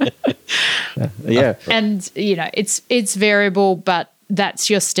 Yeah. And, you know, it's variable, but that's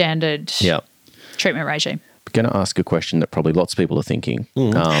your standard treatment regime. I'm going to ask a question that probably lots of people are thinking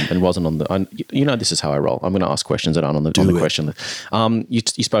and wasn't on the you know, this is how I roll. I'm going to ask questions that aren't on the question list.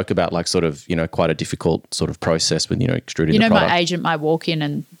 You spoke about, like, sort of, you know, quite a difficult sort of process with, you know, extruding the product. My agent might walk in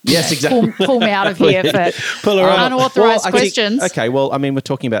and exactly. pull me out of here for unauthorized questions. Okay, well, I mean, we're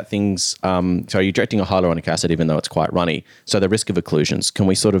talking about things, so you're injecting a hyaluronic acid even though it's quite runny. So the risk of occlusions, can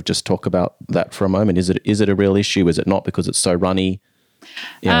we sort of just talk about that for a moment? Is it a real issue? Is it not because it's so runny?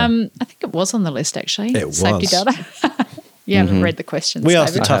 I think it was on the list, actually. It Safety was. data. You haven't read the questions. We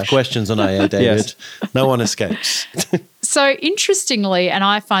asked the tough questions on IA, David. No one escapes. So interestingly, and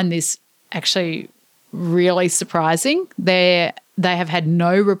I find this actually really surprising, they have had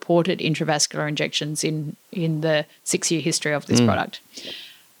no reported intravascular injections in the 6-year history of this product.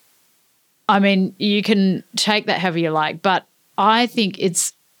 I mean, you can take that however you like, but I think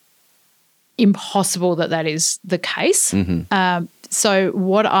it's impossible that is the case. So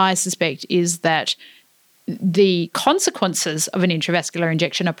what I suspect is that the consequences of an intravascular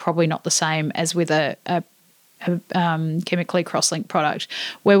injection are probably not the same as with a chemically cross-linked product,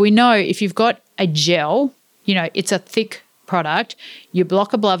 where we know if you've got a gel, you know, it's a thick product, you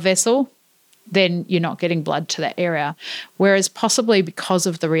block a blood vessel, then you're not getting blood to that area. Whereas possibly because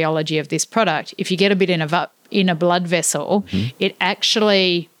of the rheology of this product, if you get a bit in a blood vessel, it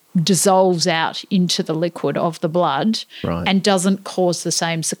actually dissolves out into the liquid of the blood and doesn't cause the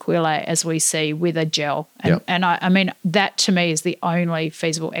same sequelae as we see with a gel. And I mean, that to me is the only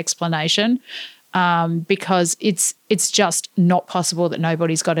feasible explanation, because it's just not possible that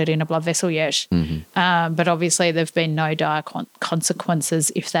nobody's got it in a blood vessel yet. But obviously there've been no dire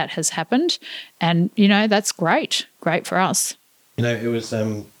consequences if that has happened. And, you know, that's great for us. You know, it was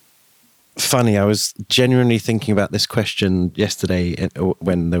funny. I was genuinely thinking about this question yesterday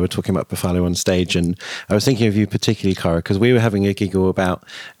when they were talking about Profhilo on stage, and I was thinking of you particularly, Cara, because we were having a giggle about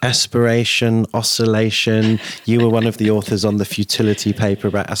aspiration, oscillation. You were one of the authors on the futility paper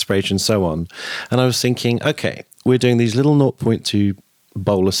about aspiration, so on. And I was thinking, okay, we're doing these little 0.2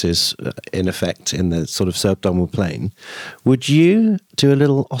 boluses in effect in the sort of subabdominal plane. Would you do a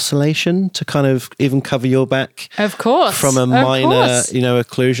little oscillation to kind of even cover your back? Of course. From a minor, you know,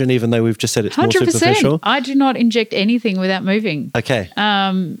 occlusion, even though we've just said it's 100%. More superficial? I do not inject anything without moving. Okay.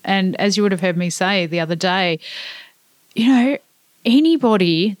 And as you would have heard me say the other day, you know,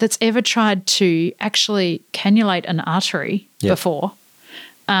 anybody that's ever tried to actually cannulate an artery before,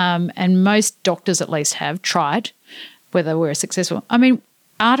 and most doctors at least have tried, whether we're successful. I mean,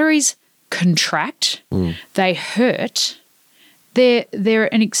 arteries contract, they hurt.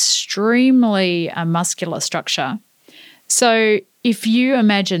 They're an extremely muscular structure. So if you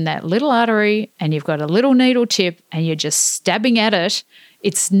imagine that little artery and you've got a little needle tip and you're just stabbing at it,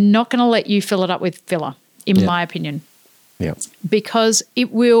 it's not going to let you fill it up with filler. in my opinion. Yeah. Because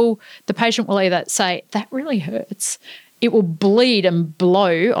the patient will either say, that really hurts, it will bleed and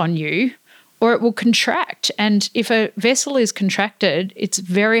blow on you, or it will contract. And if a vessel is contracted, it's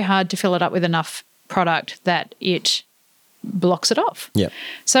very hard to fill it up with enough product that it blocks it off. Yeah.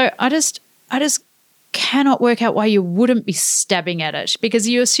 So I just cannot work out why you wouldn't be stabbing at it, because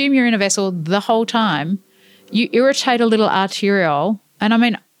you assume you're in a vessel the whole time. You irritate a little arteriole. And I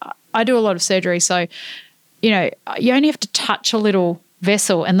mean, I do a lot of surgery, so you only have to touch a little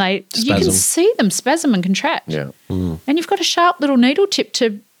vessel and you can see them spasm and contract. Yeah. And you've got a sharp little needle tip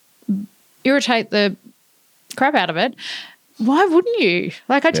to irritate the crap out of it. Why wouldn't you?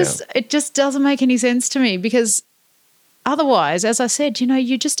 It just doesn't make any sense to me, because otherwise, as I said,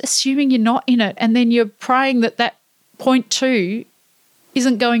 you're just assuming you're not in it, and then you're praying that 0.2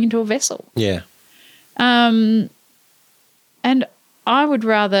 isn't going into a vessel. Yeah. And I would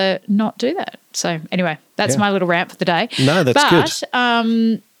rather not do that. So anyway, that's my little rant for the day. No, that's good.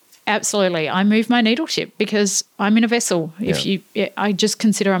 But absolutely, I move my needle tip because I'm in a vessel. I just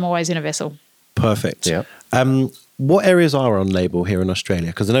consider I'm always in a vessel. Perfect. Yeah. What areas are on label here in Australia?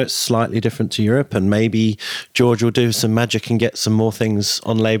 Because I know it's slightly different to Europe, and maybe George will do some magic and get some more things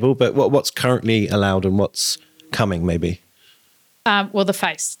on label. But what's currently allowed and what's coming, maybe? Well, the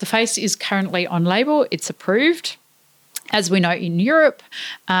face. The face is currently on label. It's approved. As we know, in Europe,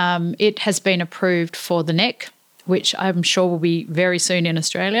 it has been approved for the neck, which I'm sure will be very soon in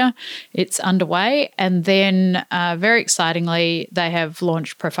Australia. It's underway. And then, very excitingly, they have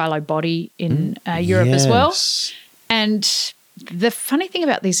launched Profilo Body in Europe as well. And the funny thing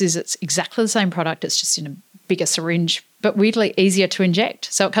about this is it's exactly the same product. It's just in a bigger syringe, but weirdly easier to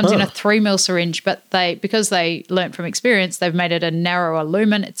inject. So it comes in a 3 ml syringe, but because they learnt from experience, they've made it a narrower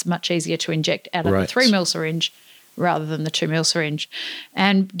lumen. It's much easier to inject out of the 3 ml syringe rather than the 2 ml syringe.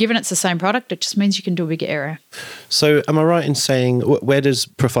 And given it's the same product, it just means you can do a bigger area. So am I right in saying, where does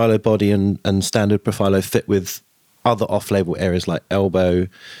Profilo Body and standard Profilo fit with other off-label areas like elbow,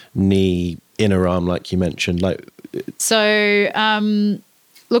 knee, inner arm, like you mentioned? So,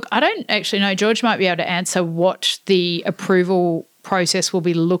 look, I don't actually know. George might be able to answer what the approval process will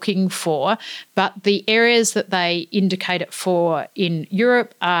be looking for, but the areas that they indicate it for in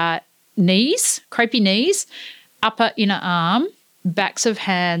Europe are knees, crepey knees, upper inner arm, backs of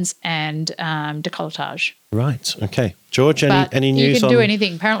hands, and décolletage. Right. Okay. George, any news on... You can do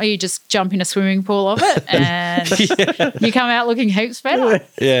anything. Apparently you just jump in a swimming pool of it and you come out looking heaps better.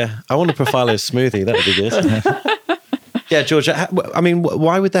 Yeah. I want a Profilo smoothie. That would be good. Yeah, George, I mean,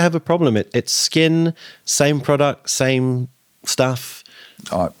 why would they have a problem? It's skin, same product, same stuff.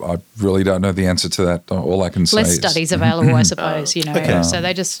 I really don't know the answer to that. All I can say Less studies available, I suppose, Okay. So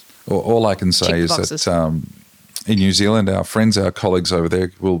they just... All I can say is that in New Zealand, our colleagues over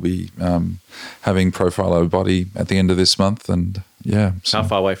there will be having Profilo Body at the end of this month, and So. How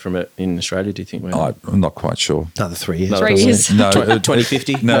far away from it in Australia do you think? I'm not quite sure. Another 3 years. 3 years. No,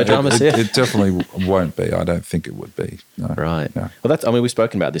 2050. No dramas. It definitely won't be. I don't think it would be. No. Right. No. Well, we've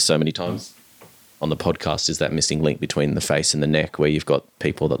spoken about this so many times on the podcast. Is that missing link between the face and the neck, where you've got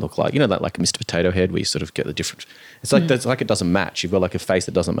people that look like like a Mr. Potato Head, where you sort of get the different. It's like it's like it doesn't match. You've got like a face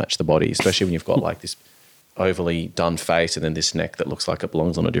that doesn't match the body, especially when you've got like this overly done face and then this neck that looks like it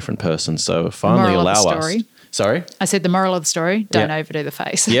belongs on a different person. So finally allow us. Sorry? I said the moral of the story, don't overdo the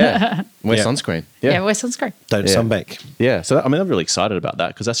face. Yeah. Wear sunscreen. Yeah, wear sunscreen. Don't sunbake. Yeah. So, I'm really excited about that,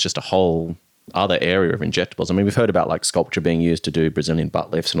 because that's just a whole other area of injectables. I mean, we've heard about like sculpture being used to do Brazilian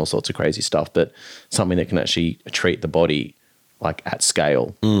butt lifts and all sorts of crazy stuff, but something that can actually treat the body like at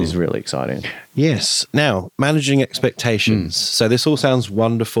scale is really exciting. Yes. Now, managing expectations. So this all sounds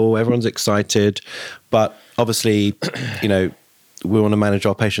wonderful. Everyone's excited, but obviously, we want to manage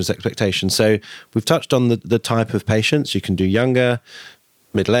our patients' expectations. So we've touched on the type of patients. You can do younger,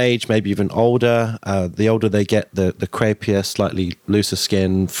 middle-aged, maybe even older. The older they get, the crepier, slightly looser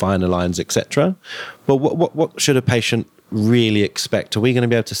skin, finer lines, etc. But what should a patient really expect? Are we going to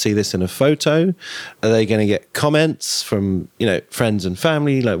be able to see this in a photo? Are they going to get comments from friends and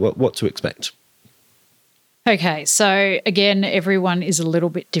family? Like what to expect? Okay, so again, everyone is a little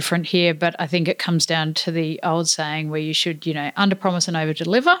bit different here, but I think it comes down to the old saying where you should, under promise and over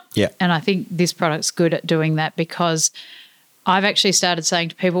deliver. Yeah. And I think this product's good at doing that, because I've actually started saying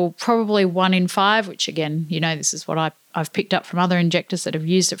to people probably 1 in 5, which again, this is what I've picked up from other injectors that have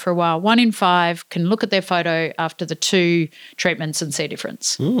used it for a while. 1 in 5 can look at their photo after the 2 treatments and see a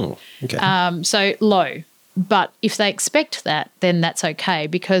difference. Okay. So low. But if they expect that, then that's okay,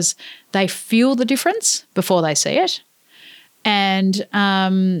 because they feel the difference before they see it. And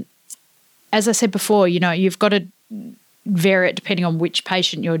as I said before, you've got to vary it depending on which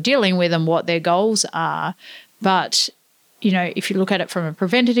patient you're dealing with and what their goals are. But, if you look at it from a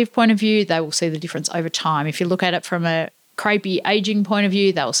preventative point of view, they will see the difference over time. If you look at it from a crepey aging point of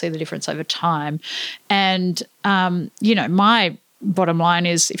view, they'll see the difference over time. And, my bottom line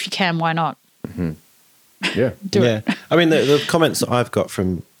is, if you can, why not? Mm-hmm. Yeah. Do it. I mean, the comments that I've got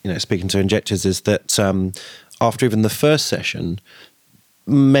from, speaking to injectors is that after even the first session,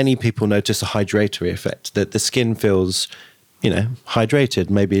 many people notice a hydratatory effect, that the skin feels,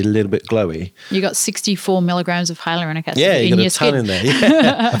 hydrated, maybe a little bit glowy. You got 64 milligrams of hyaluronic acid you in got your a ton skin. in there.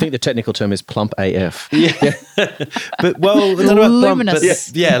 Yeah. I think the technical term is plump AF. Yeah. But, well, not about plump, but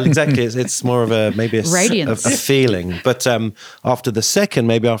Luminous. yeah, exactly. It's more of a, maybe a Radiance. a feeling. But after the second,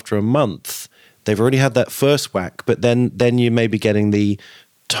 maybe after a month, they've already had that first whack, but then you may be getting the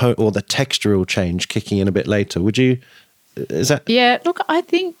tone or the textural change kicking in a bit later. Would you? Is that? Yeah, look, I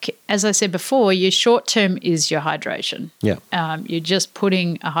think, as I said before, your short term is your hydration. Yeah. You're just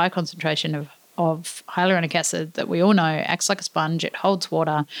putting a high concentration of hyaluronic acid that we all know acts like a sponge. It holds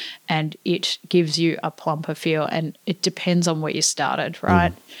water and it gives you a plumper feel. And it depends on where you started,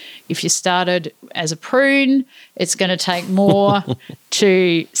 right? If you started as a prune, it's going to take more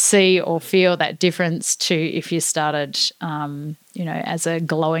to see or feel that difference to if you started, as a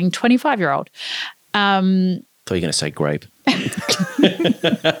glowing 25-year-old. I thought you were going to say grape.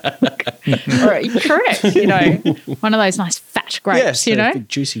 Correct. One of those nice fat grapes, big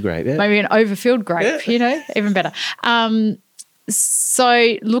juicy grape. Yeah. Maybe an overfilled grape, even better.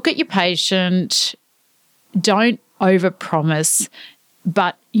 So look at your patient. Don't overpromise,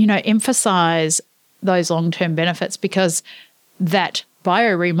 but, emphasize those long-term benefits, because that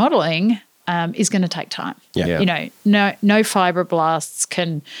bioremodeling is going to take time. Yeah. No fibroblasts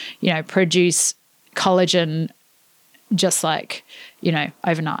can, produce collagen just like,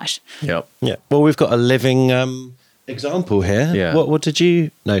 overnight. Yep. Yeah. Well, we've got a living example here. Yeah. What did you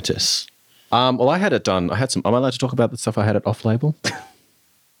notice? Well, I had it done. Am I allowed to talk about the stuff I had it off-label?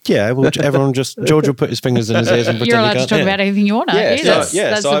 Yeah. Well, everyone George will put his fingers in his ears and pretend You're allowed he to can't talk hear. about anything you want to. That's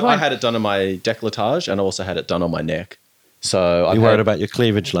the I point. had it done on my décolletage and I also had it done on my neck. So You're worried about your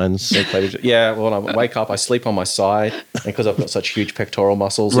cleavage lines. Yeah, well, when I wake up, I sleep on my side, and because I've got such huge pectoral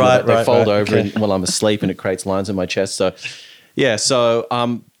muscles, Right, they fold over okay. while I'm asleep, and it creates lines in my chest. So, yeah,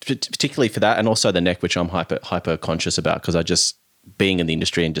 particularly for that, and also the neck, which I'm hyper conscious about, because I just being in the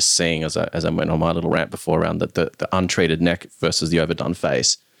industry and just seeing as I went on my little rant before around the untreated neck versus the overdone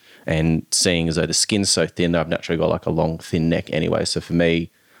face, and seeing as though the skin's so thin that I've naturally got like a long, thin neck anyway. So for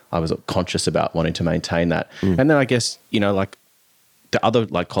me, I was conscious about wanting to maintain that. And then I guess, like the other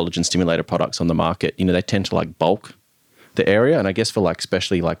like collagen stimulator products on the market, they tend to like bulk the area. And I guess for like,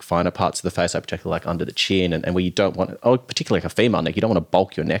 especially like finer parts of the face, particularly like under the chin and where you don't want, particularly like a female neck, you don't want to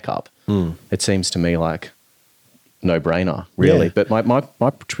bulk your neck up. It seems to me like no brainer really. Yeah. But my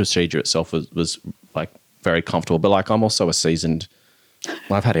procedure itself was like very comfortable, but like I'm also a seasoned,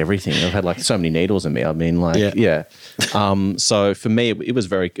 I've had everything. I've had like so many needles in me. I mean, like, yeah. So for me,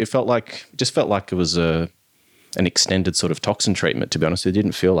 it felt like it was an extended sort of toxin treatment, to be honest. It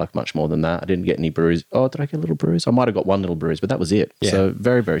didn't feel like much more than that. I didn't get any bruise. Oh, did I get a little bruise? I might have got one little bruise, but that was it. Yeah. So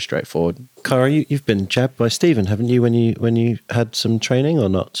very, very straightforward. Cara, you've been jabbed by Stephen, haven't you, when you had some training or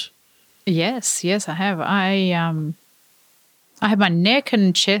not? Yes, I have. I had my neck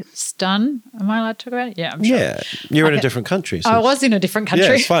and chest done. Am I allowed to talk about it? Yeah, I'm sure. Yeah. You're in a different country. I was in a different country.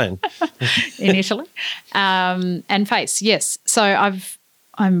 Yeah, it's fine. in Italy. And face, yes. So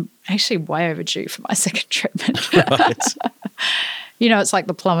I'm actually way overdue for my second treatment. Right. It's like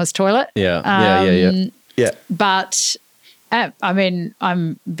the plumber's toilet. Yeah. Yeah. But I mean,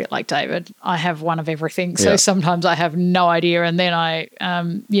 I'm a bit like David. I have one of everything. So sometimes I have no idea, and then I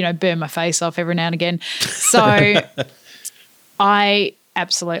burn my face off every now and again. So I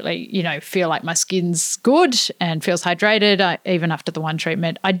absolutely, feel like my skin's good and feels hydrated. Even after the one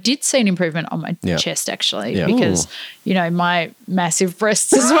treatment, I did see an improvement on my chest actually, because, my massive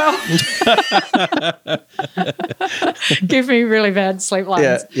breasts as well give me really bad sleep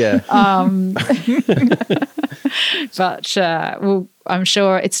lines. Yeah. But I'm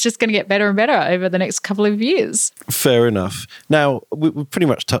sure it's just going to get better and better over the next couple of years. Fair enough. Now, we pretty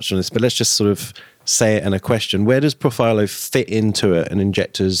much touched on this, but let's just sort of say it in a question. Where does Profhilo fit into an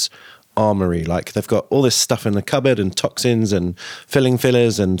injector's armory? Like, they've got all this stuff in the cupboard and toxins and filling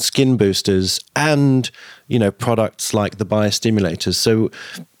fillers and skin boosters and, products like the biostimulators. So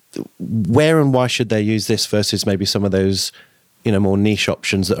where and why should they use this versus maybe some of those, more niche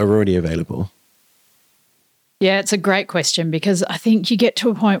options that are already available? Yeah, it's a great question because I think you get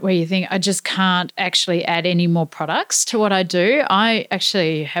to a point where you think, I just can't actually add any more products to what I do. I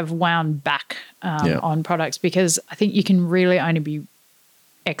actually have wound back on products because I think you can really only be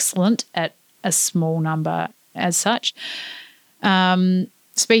excellent at a small number as such.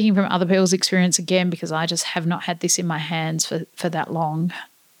 Speaking from other people's experience again, because I just have not had this in my hands for that long,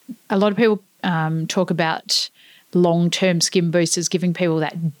 a lot of people talk about long-term skin boosters giving people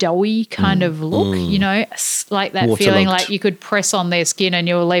that doughy kind of look, you know, like that feeling like you could press on their skin and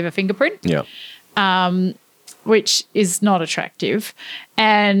you'll leave a fingerprint. Yeah. Which is not attractive.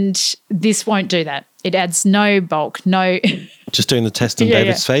 And this won't do that. It adds no bulk, no... Just doing the test on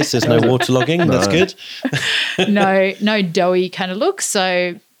David's face. There's no waterlogging. That's good. no doughy kind of look.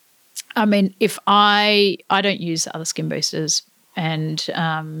 So, I mean, if I don't use other skin boosters, and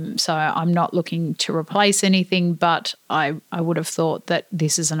so I'm not looking to replace anything, but I would have thought that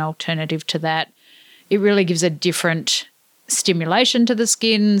this is an alternative to that. It really gives a different stimulation to the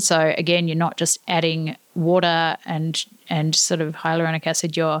skin. So again, you're not just adding water and sort of hyaluronic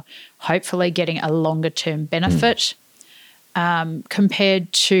acid, you're hopefully getting a longer term benefit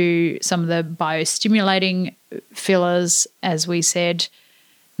compared to some of the biostimulating fillers, as we said.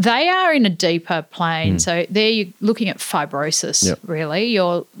 They are in a deeper plane. So there you're looking at fibrosis, really.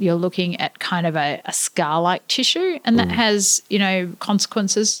 You're looking at kind of a scar-like tissue, and that has, you know,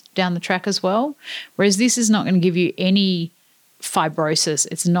 consequences down the track as well. Whereas this is not going to give you any fibrosis.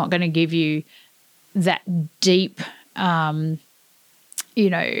 It's not going to give you that deep, you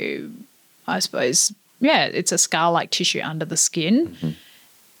know, I suppose, it's a scar-like tissue under the skin.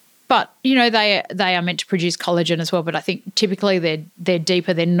 But, you know, they are meant to produce collagen as well, but I think typically they're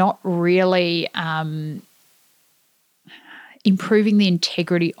deeper. They're not really improving the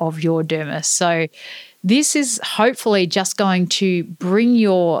integrity of your dermis. So this is hopefully just going to bring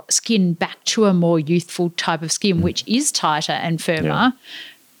your skin back to a more youthful type of skin, which is tighter and firmer,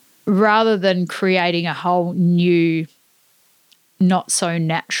 rather than creating a whole new, not so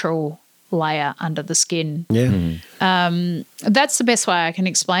natural layer under the skin. That's the best way I can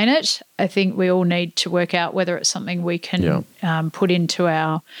explain it. I think we all need to work out whether it's something we can put into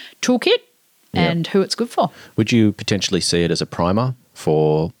our toolkit and who it's good for. Would you potentially see it as a primer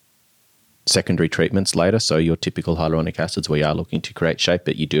for secondary treatments later? So your typical hyaluronic acids where you are looking to create shape,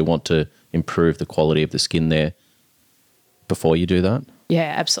 but you do want to improve the quality of the skin there before you do that?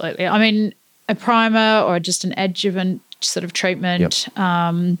 Yeah, absolutely. I mean, a primer or just an adjuvant sort of treatment,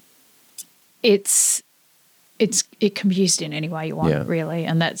 it can be used in any way you want, really.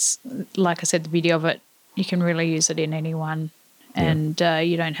 And that's, like I said, the beauty of it, you can really use it in anyone. And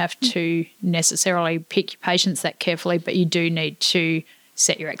you don't have to necessarily pick your patients that carefully, but you do need to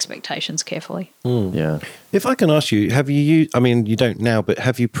set your expectations carefully. If I can ask you, have you used, I mean, you don't now, but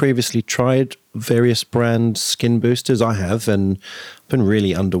have you previously tried various brand skin boosters? I have, and I've been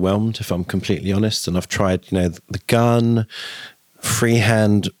really underwhelmed, if I'm completely honest. And I've tried, you know, the gun,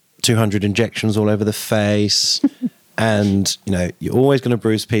 freehand 200 injections all over the face. And, you know, you're always going to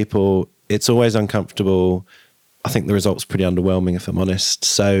bruise people. It's always uncomfortable. I think the result's pretty underwhelming, if I'm honest.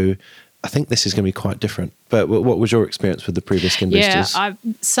 So I think this is going to be quite different. But what was your experience with the previous skin boosters?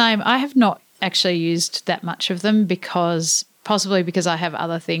 Same. I have not actually used that much of them possibly because I have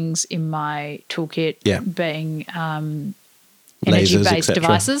other things in my toolkit being energy-based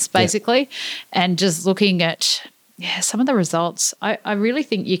devices, basically. And just looking at some of the results, I really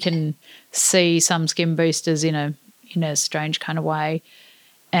think you can see some skin boosters in a strange kind of way.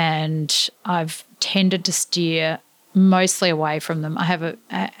 And I've tended to steer mostly away from them. I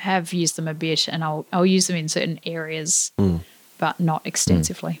have used them a bit, and I'll use them in certain areas, but not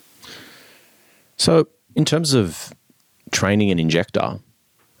extensively. So in terms of training an injector,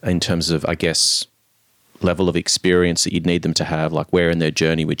 in terms of, I guess, level of experience that you'd need them to have, like where in their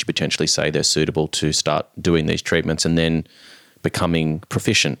journey would you potentially say they're suitable to start doing these treatments and then becoming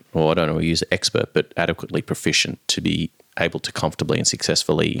proficient, or I don't know, we use expert, but adequately proficient to be able to comfortably and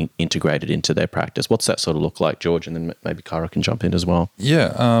successfully integrate it into their practice? What's that sort of look like, George? And then maybe Cara can jump in as well.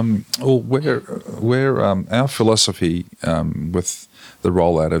 Where our philosophy with the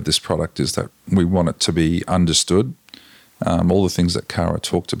rollout of this product is that we want it to be understood. All the things that Cara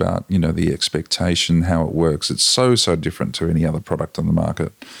talked about, you know, the expectation, how it works, it's so different to any other product on the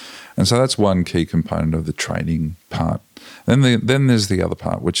market. And so that's one key component of the training part. Then there's the other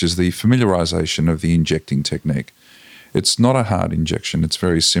part, which is the familiarization of the injecting technique. It's not a hard injection. It's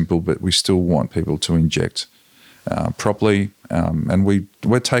very simple, but we still want people to inject properly. And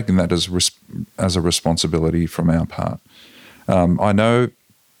we're taking that as a responsibility from our part. I know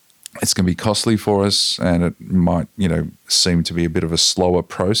it's going to be costly for us, and it might, seem to be a bit of a slower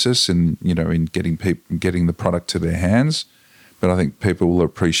process in getting the product to their hands. But I think people will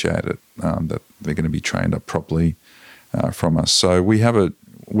appreciate it, that they're going to be trained up properly from us. So we have a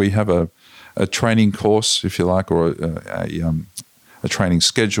training course, if you like, or a training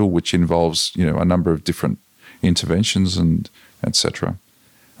schedule which involves a number of different interventions and etc.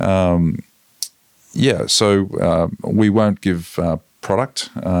 So we won't give product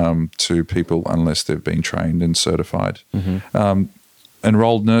to people unless they've been trained and certified. Mm-hmm.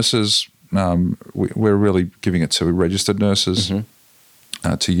 Enrolled nurses, we're really giving it to registered nurses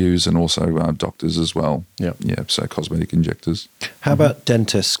to use, and also doctors as well. Yeah, so cosmetic injectors. How about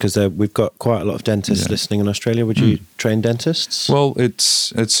dentists? Because we've got quite a lot of dentists listening in Australia. Would you train dentists? Well, it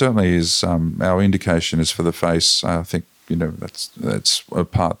certainly is. Our indication is for the face. I think that's a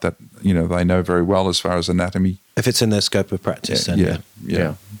part that they know very well as far as anatomy. If it's in their scope of practice, then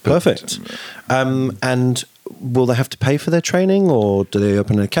yeah. Perfect. And will they have to pay for their training, or do they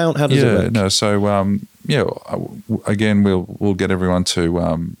open an account? How does it work? No. So again, we'll get everyone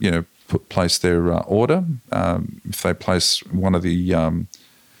to place their order. If they place one of the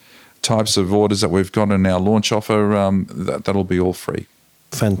types of orders that we've got in our launch offer, that'll be all free.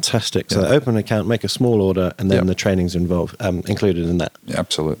 Fantastic. So open an account, make a small order, and then the training's included in that. Yeah,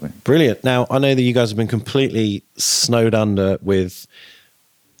 absolutely. Brilliant. Now, I know that you guys have been completely snowed under with,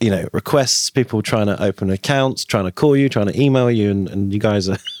 requests, people trying to open accounts, trying to call you, trying to email you, and you guys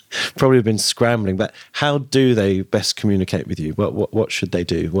have probably been scrambling. But how do they best communicate with you? What should they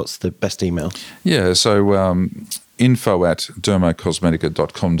do? What's the best email? Yeah, so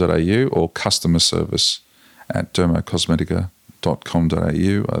info@dermocosmetica.com.au or customer service @dermocosmetica.com.au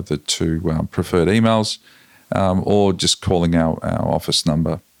are the two preferred emails, or just calling our office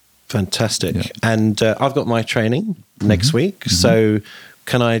number. Fantastic. Yeah. And I've got my training next week. Mm-hmm. So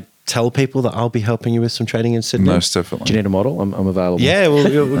can I tell people that I'll be helping you with some training in Sydney? Most definitely. Do you need a model? I'm available. Yeah,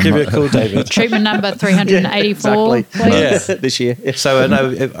 we'll give you a call, David. Treatment number 384, please. This year. So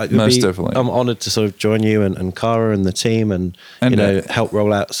most definitely. I'm honoured to sort of join you and Cara and the team and help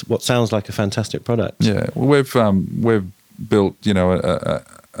roll out what sounds like a fantastic product. Yeah, we've built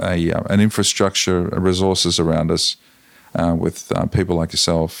an infrastructure, resources around us with people like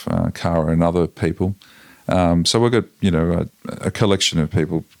yourself, Cara, and other people. So we've got a collection of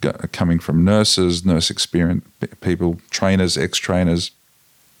people coming from nurses, nurse experienced people, trainers, ex-trainers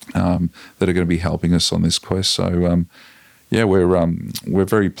that are going to be helping us on this quest. So we're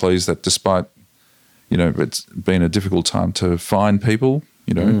very pleased that despite it's been a difficult time to find people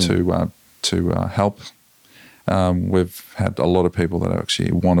to help. We've had a lot of people that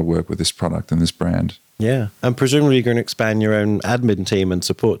actually want to work with this product and this brand. Yeah, and presumably you're going to expand your own admin team and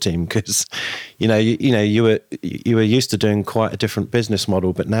support team because, you were used to doing quite a different business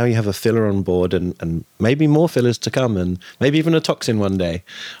model, but now you have a filler on board and maybe more fillers to come, and maybe even a toxin one day.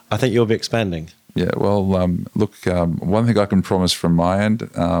 I think you'll be expanding. Yeah, well, one thing I can promise from my end,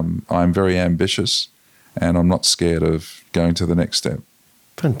 I'm very ambitious, and I'm not scared of going to the next step.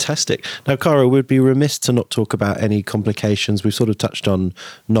 Fantastic. Now, Cara, we'd be remiss to not talk about any complications. We've sort of touched on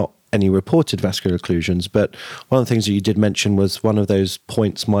not any reported vascular occlusions, but one of the things that you did mention was one of those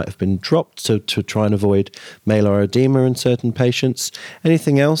points might have been dropped to try and avoid malar edema in certain patients.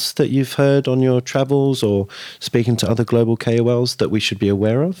 Anything else that you've heard on your travels or speaking to other global KOLs that we should be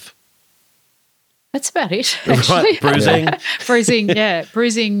aware of? That's about it, actually. Right, bruising.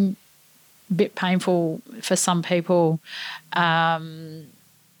 Bruising, a bit painful for some people.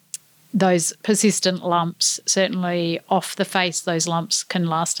 Those persistent lumps, certainly off the face, those lumps can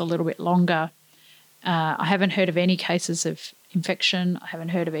last a little bit longer. I haven't heard of any cases of infection. I haven't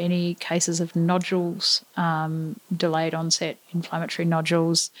heard of any cases of nodules, delayed onset inflammatory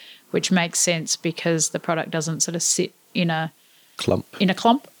nodules, which makes sense because the product doesn't sort of sit in a clump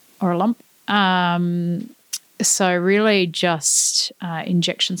or a lump. So really just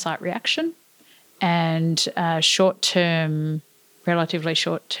injection site reaction and relatively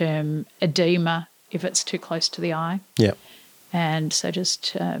short-term edema if it's too close to the eye. Yeah. And so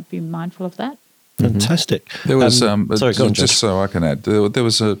just be mindful of that. Fantastic. There was, just so I can add, there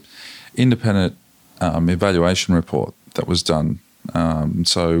was an independent evaluation report that was done.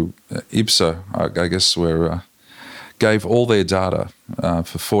 So IBSA, I guess, gave all their data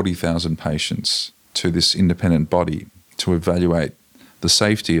for 40,000 patients to this independent body to evaluate the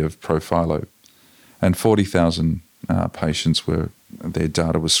safety of Profhilo. And 40,000 patients their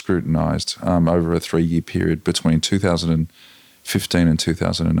data was scrutinised over a 3-year period between 2015 and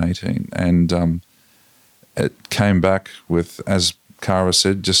 2018. And it came back with, as Cara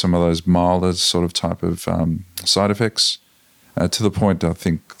said, just some of those milder sort of type of side effects. to the point I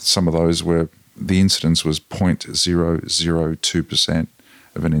think some of those where the incidence was 0.002%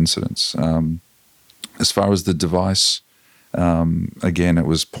 of an incidence. As far as the device, again, it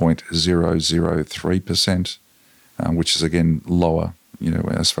was 0.003%, which is again lower,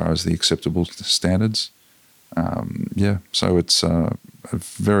 as far as the acceptable standards. So it's a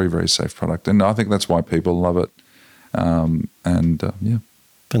very, very safe product, and I think that's why people love it.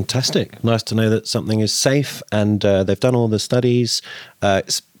 Fantastic. Nice to know that something is safe, and they've done all the studies.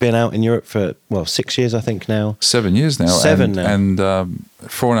 It's been out in Europe for, 6 years, I think now. 7 years now. 7 now. And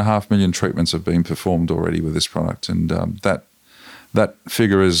 4.5 million treatments have been performed already with this product, and that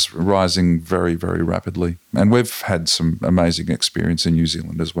figure is rising very, very rapidly. And we've had some amazing experience in New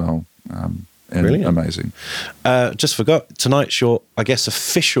Zealand as well. Brilliant. Amazing. Just forgot, tonight's your, I guess,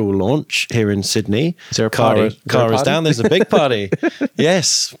 official launch here in Sydney. Is there a party? Cara's down. There's a big party.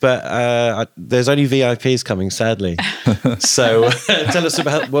 Yes, but there's only VIPs coming, sadly. So tell us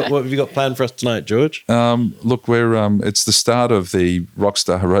about what have you got planned for us tonight, George? Look, it's the start of the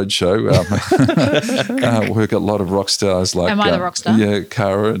Rockstar Roadshow. We've got a lot of rock stars like... Am I the rock star? Yeah,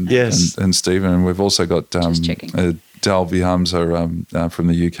 Cara and Stephen. And we've also got Dalby Hamza from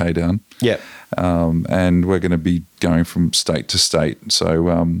the UK down. Yeah. And we're going to be going from state to state.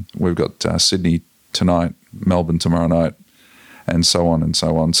 So we've got Sydney tonight, Melbourne tomorrow night, and so on and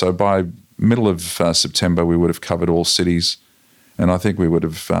so on. So by middle of September, we would have covered all cities, and I think we would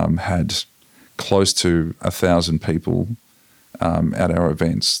have had close to 1,000 people at our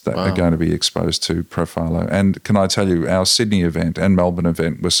events that are going to be exposed to Profilo. And can I tell you, our Sydney event and Melbourne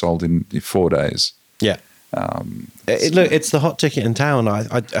event were sold in 4 days. Yeah. Look, it's the hot ticket in town.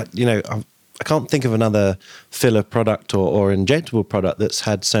 I can't think of another filler product or injectable product that's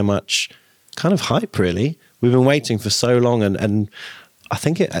had so much kind of hype, really. We've been waiting for so long, and I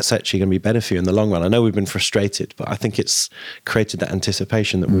think it's actually going to be better for you in the long run. I know we've been frustrated, but I think it's created that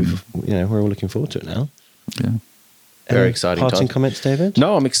anticipation that we're all looking forward to it now. Yeah. Very exciting. Parting comments, David?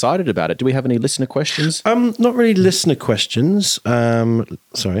 No, I'm excited about it. Do we have any listener questions? Not really listener questions.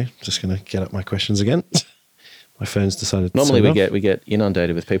 Sorry, just going to get up my questions again. My phone's decided. Normally we get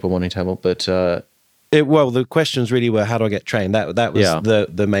inundated with people wanting to have it, but the questions really were, how do I get trained? That was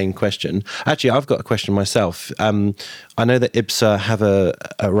the main question. Actually, I've got a question myself. I know that IBSA have a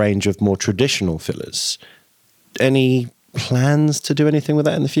range of more traditional fillers. Any plans to do anything with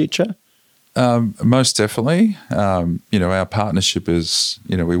that in the future? Most definitely. Our partnership is,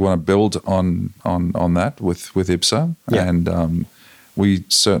 we want to build on that with IBSA, and we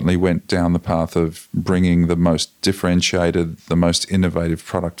certainly went down the path of bringing the most differentiated, the most innovative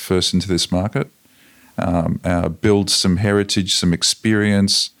product first into this market. Build some heritage, some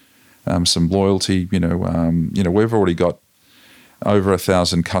experience, some loyalty. We've already got over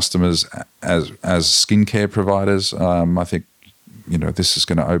 1,000 customers as skincare providers. I think this is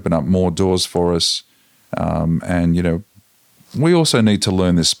going to open up more doors for us, and we also need to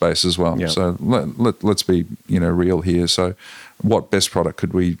learn this space as well. Yeah. So let's be real here. So what best product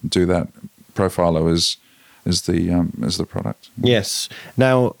could we do that? Profilo is the product. Yes.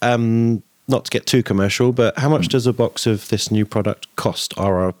 Now, not to get too commercial, but how much does a box of this new product cost,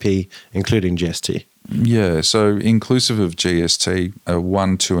 RRP, including GST? Yeah, so inclusive of GST, a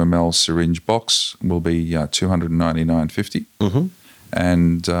 1 2 ml syringe box will be $299.50. Mm-hmm.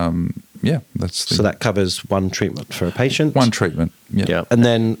 And so that covers one treatment for a patient. One treatment, yeah. And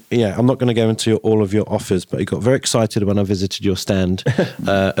then, I'm not going to go into all of your offers, but you got very excited when I visited your stand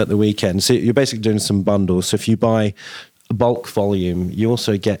at the weekend. So you're basically doing some bundles. So if you buy a bulk volume, you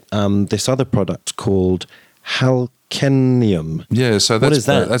also get this other product called Halconium. Yeah, so what is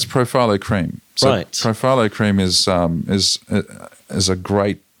that? That's Profilo cream. So right. Profilo cream is a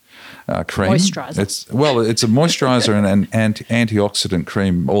great cream. Moisturizer. It's a moisturizer and an antioxidant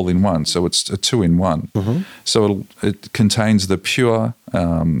cream all in one. So it's a 2-in-1. Mm-hmm. So it contains the pure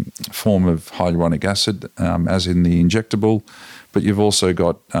form of hyaluronic acid, as in the injectable, but you've also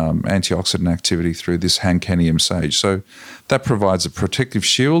got antioxidant activity through this Halconium sage. So that provides a protective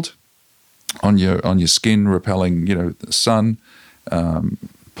shield on your skin, repelling the sun,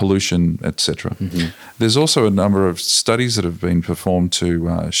 pollution, etc. Mm-hmm. There's also a number of studies that have been performed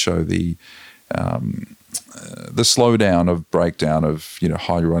to show the slowdown of breakdown of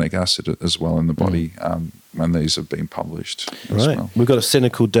hyaluronic acid as well in the body, and these have been published as well. We've got a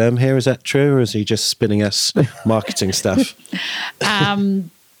cynical derm here. Is that true, or is he just spinning us marketing stuff? I'm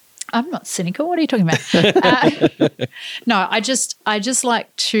not cynical. What are you talking about? No, I just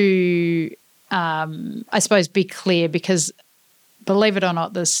like to, I suppose, be clear, because believe it or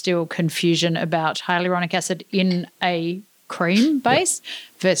not, there's still confusion about hyaluronic acid in a cream base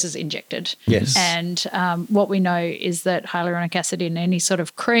versus injected. Yes. And what we know is that hyaluronic acid in any sort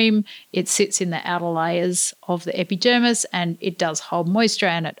of cream, it sits in the outer layers of the epidermis and it does hold moisture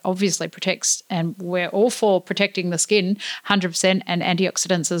and it obviously protects, and we're all for protecting the skin 100% and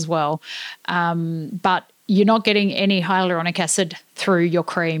antioxidants as well. But you're not getting any hyaluronic acid through your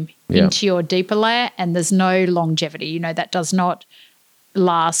cream into your deeper layer, and there's no longevity. You know, that does not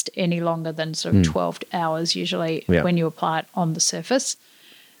last any longer than sort of 12 hours usually when you apply it on the surface.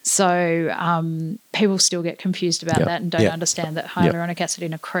 So people still get confused about that and don't understand that hyaluronic acid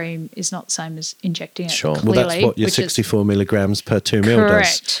in a cream is not the same as injecting it. Sure. Clearly, Well, that's what your 64 milligrams per 2 mil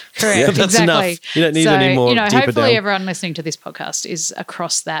does. Correct, That's exactly. enough. You don't need any more deeper hopefully down. everyone listening to this podcast is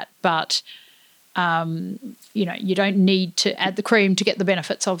across that, but you don't need to add the cream to get the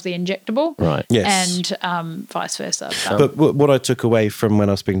benefits of the injectable. Right. Yes. And vice versa. But what I took away from when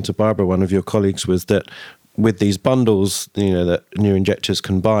I was speaking to Barbara, one of your colleagues, was that with these bundles, that new injectors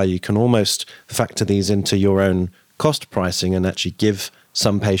can buy, you can almost factor these into your own cost pricing and actually give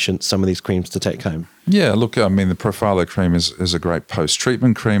some patients some of these creams to take home. Yeah, look, I mean, the Profilo cream is a great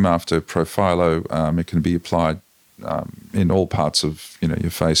post-treatment cream after Profilo. It can be applied in all parts of,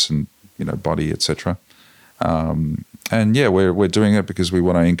 your face and, body, etc. And yeah, we're doing it because we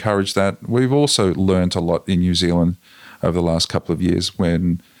want to encourage that. We've also learned a lot in New Zealand over the last couple of years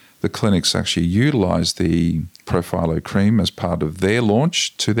when the clinics actually utilise the Profilo cream as part of their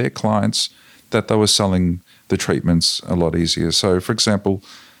launch to their clients, that they were selling the treatments a lot easier. So, for example,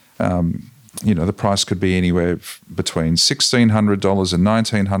 the price could be anywhere between $1,600 and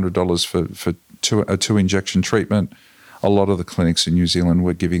 $1,900 for a 2-injection treatment. A lot of the clinics in New Zealand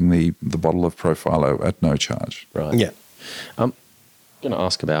were giving the bottle of Profilo at no charge. Right. Yeah. I'm going to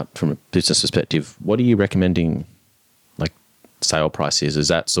ask about, from a business perspective, what are you recommending, like, sale price is? Is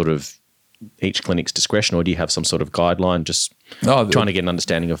that sort of each clinic's discretion, or do you have some sort of guideline, just trying to get an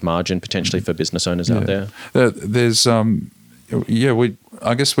understanding of margin potentially for business owners out there? There's,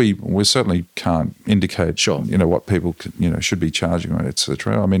 I guess we certainly can't indicate, what people should be charging,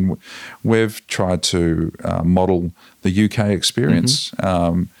 etc. I mean, we've tried to model the UK experience,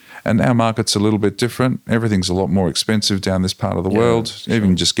 and our market's a little bit different. Everything's a lot more expensive down this part of the world. Sure.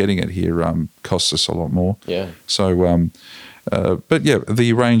 Even just getting it here costs us a lot more. Yeah. So, but yeah,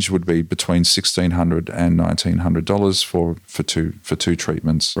 the range would be between $1,600 and $1,900 for two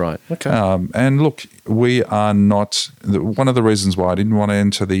treatments. Right. Okay. And look, we are not. One of the reasons why I didn't want to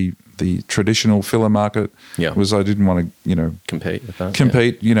enter the traditional filler market was I didn't want to compete with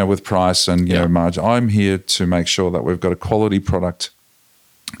that. With price and margin. I'm here to make sure that we've got a quality product,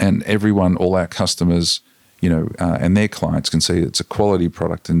 and everyone, all our customers, and their clients can see it's a quality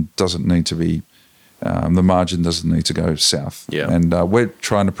product and doesn't need to be. The margin doesn't need to go south. Yeah. And we're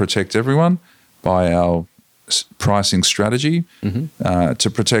trying to protect everyone by our pricing strategy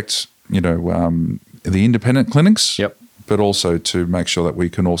to protect, the independent clinics, but also to make sure that we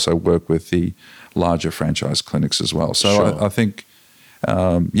can also work with the larger franchise clinics as well. So I think,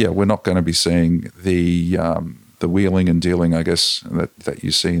 we're not going to be seeing the wheeling and dealing, I guess, that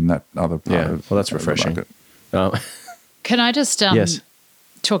you see in that other part of well, that's refreshing. Can I just yes.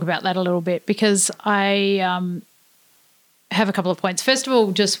 talk about that a little bit, because I have a couple of points. First of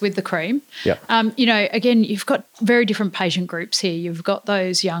all, just with the cream, again, you've got very different patient groups here. You've got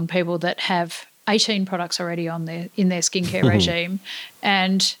those young people that have 18 products already in their skincare regime,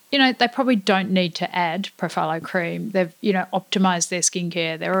 and they probably don't need to add Profilo cream. They've optimized their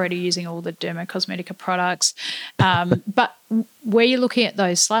skincare. They're already using all the Dermacosmetica products. But where you're looking at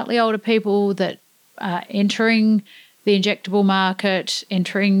those slightly older people that are entering the injectable market,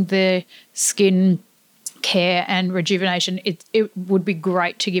 entering the skin care and rejuvenation, it would be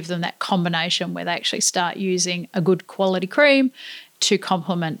great to give them that combination where they actually start using a good quality cream to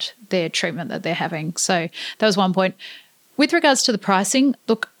complement their treatment that they're having. So that was one point. With regards to the pricing,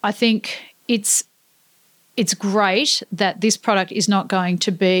 look, I think it's great that this product is not going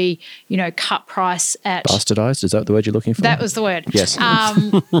to be, cut price at... Bastardized, is that the word you're looking for? That was the word. Yes.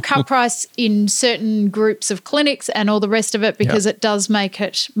 Cut price in certain groups of clinics and all the rest of it, because it does make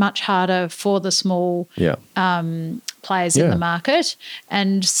it much harder for the small players in the market.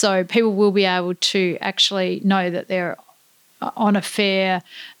 And so people will be able to actually know that they're on a fair,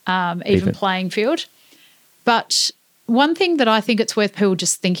 even playing field. But one thing that I think it's worth people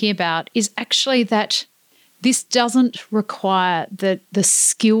just thinking about is actually that this doesn't require the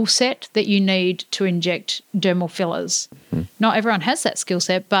skill set that you need to inject dermal fillers. Not everyone has that skill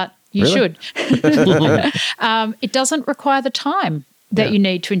set, but you should. It doesn't require the time. that you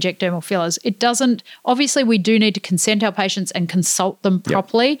need to inject dermal fillers. It doesn't, obviously we do need to consent our patients and consult them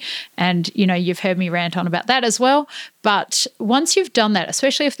properly. And, you've heard me rant on about that as well. But once you've done that,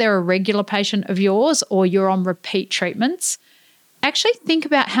 especially if they're a regular patient of yours or you're on repeat treatments, actually think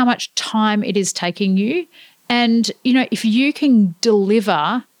about how much time it is taking you. And, if you can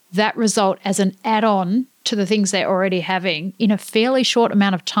deliver that result as an add-on to the things they're already having in a fairly short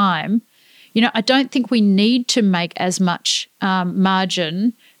amount of time, I don't think we need to make as much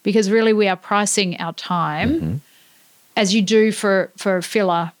margin, because really we are pricing our time as you do for a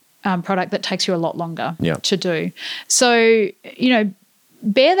filler product that takes you a lot longer to do. So,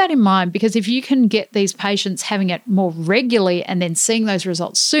 bear that in mind, because if you can get these patients having it more regularly and then seeing those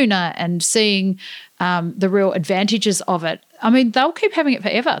results sooner and seeing the real advantages of it, I mean, they'll keep having it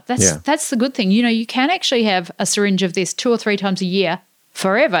forever. That's the good thing. You can actually have a syringe of this 2 or 3 times a year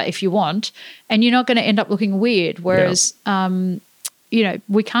forever if you want, and you're not going to end up looking weird. Whereas,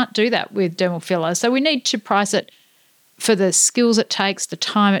 we can't do that with dermal filler. So we need to price it for the skills it takes, the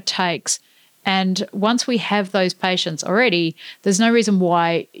time it takes. And once we have those patients already, there's no reason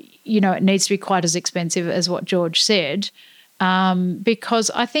why, it needs to be quite as expensive as what George said,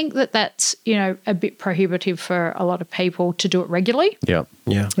 because I think that's, a bit prohibitive for a lot of people to do it regularly. Yeah.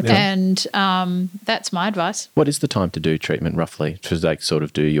 And that's my advice. What is the time to do treatment roughly to sort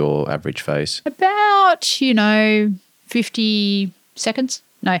of do your average face? About, 50 seconds.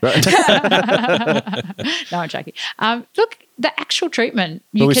 No. No, I'm joking. Look, the actual treatment.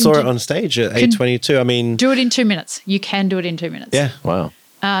 We saw it on stage at 8:22. I mean, do it in 2 minutes. You can do it in 2 minutes. Yeah. Wow.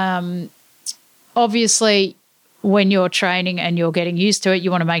 Obviously, when you're training and you're getting used to it, you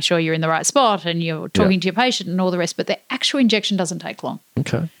want to make sure you're in the right spot and you're talking to your patient and all the rest. But the actual injection doesn't take long.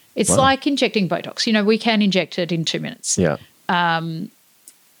 Okay. It's like injecting Botox. We can inject it in 2 minutes. Yeah.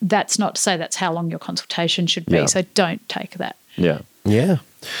 That's not to say that's how long your consultation should be. So don't take that. Yeah. Yeah.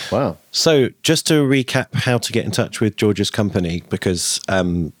 Wow. So just to recap how to get in touch with George's company, because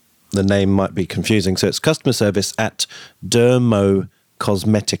the name might be confusing. So it's customer service at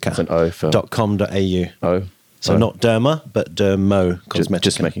dermocosmetica.com.au. Oh. So not derma, but dermo cosmetica.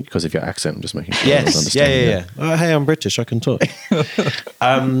 Just making, because of your accent, I'm just making sure. Yes. Yeah. Oh, hey, I'm British. I can talk.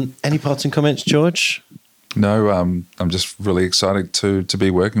 Any parting comments, George? No, I'm just really excited to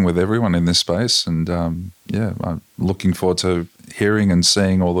be working with everyone in this space, and I'm looking forward to hearing and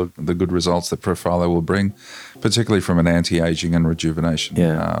seeing all the good results that Profhilo will bring, particularly from an anti-aging and rejuvenation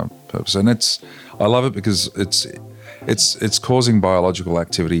purpose. And I love it because it's causing biological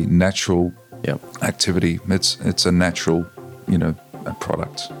activity, natural activity. It's a natural, a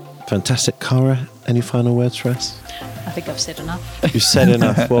product. Fantastic. Cara, any final words for us? I think I've said enough. You've said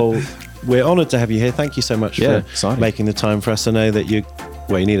enough. Well, we're honoured to have you here. Thank you so much for making the time for us. I know that you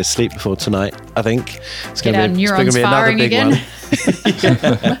need to sleep before tonight, I think. It's going to be another big one.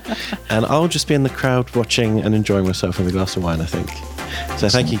 And I'll just be in the crowd watching and enjoying myself with a glass of wine, I think. So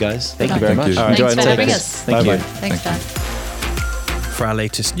thank you, guys. Thank you very much. Thanks for having us. Bye-bye. Thanks, Dan. For our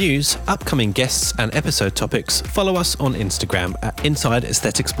latest news, upcoming guests and episode topics, follow us on Instagram at Inside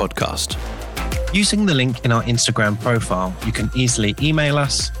Aesthetics Podcast. Using the link in our Instagram profile, you can easily email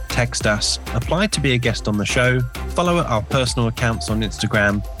us, text us, apply to be a guest on the show, follow our personal accounts on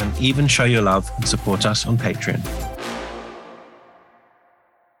Instagram, and even show your love and support us on Patreon.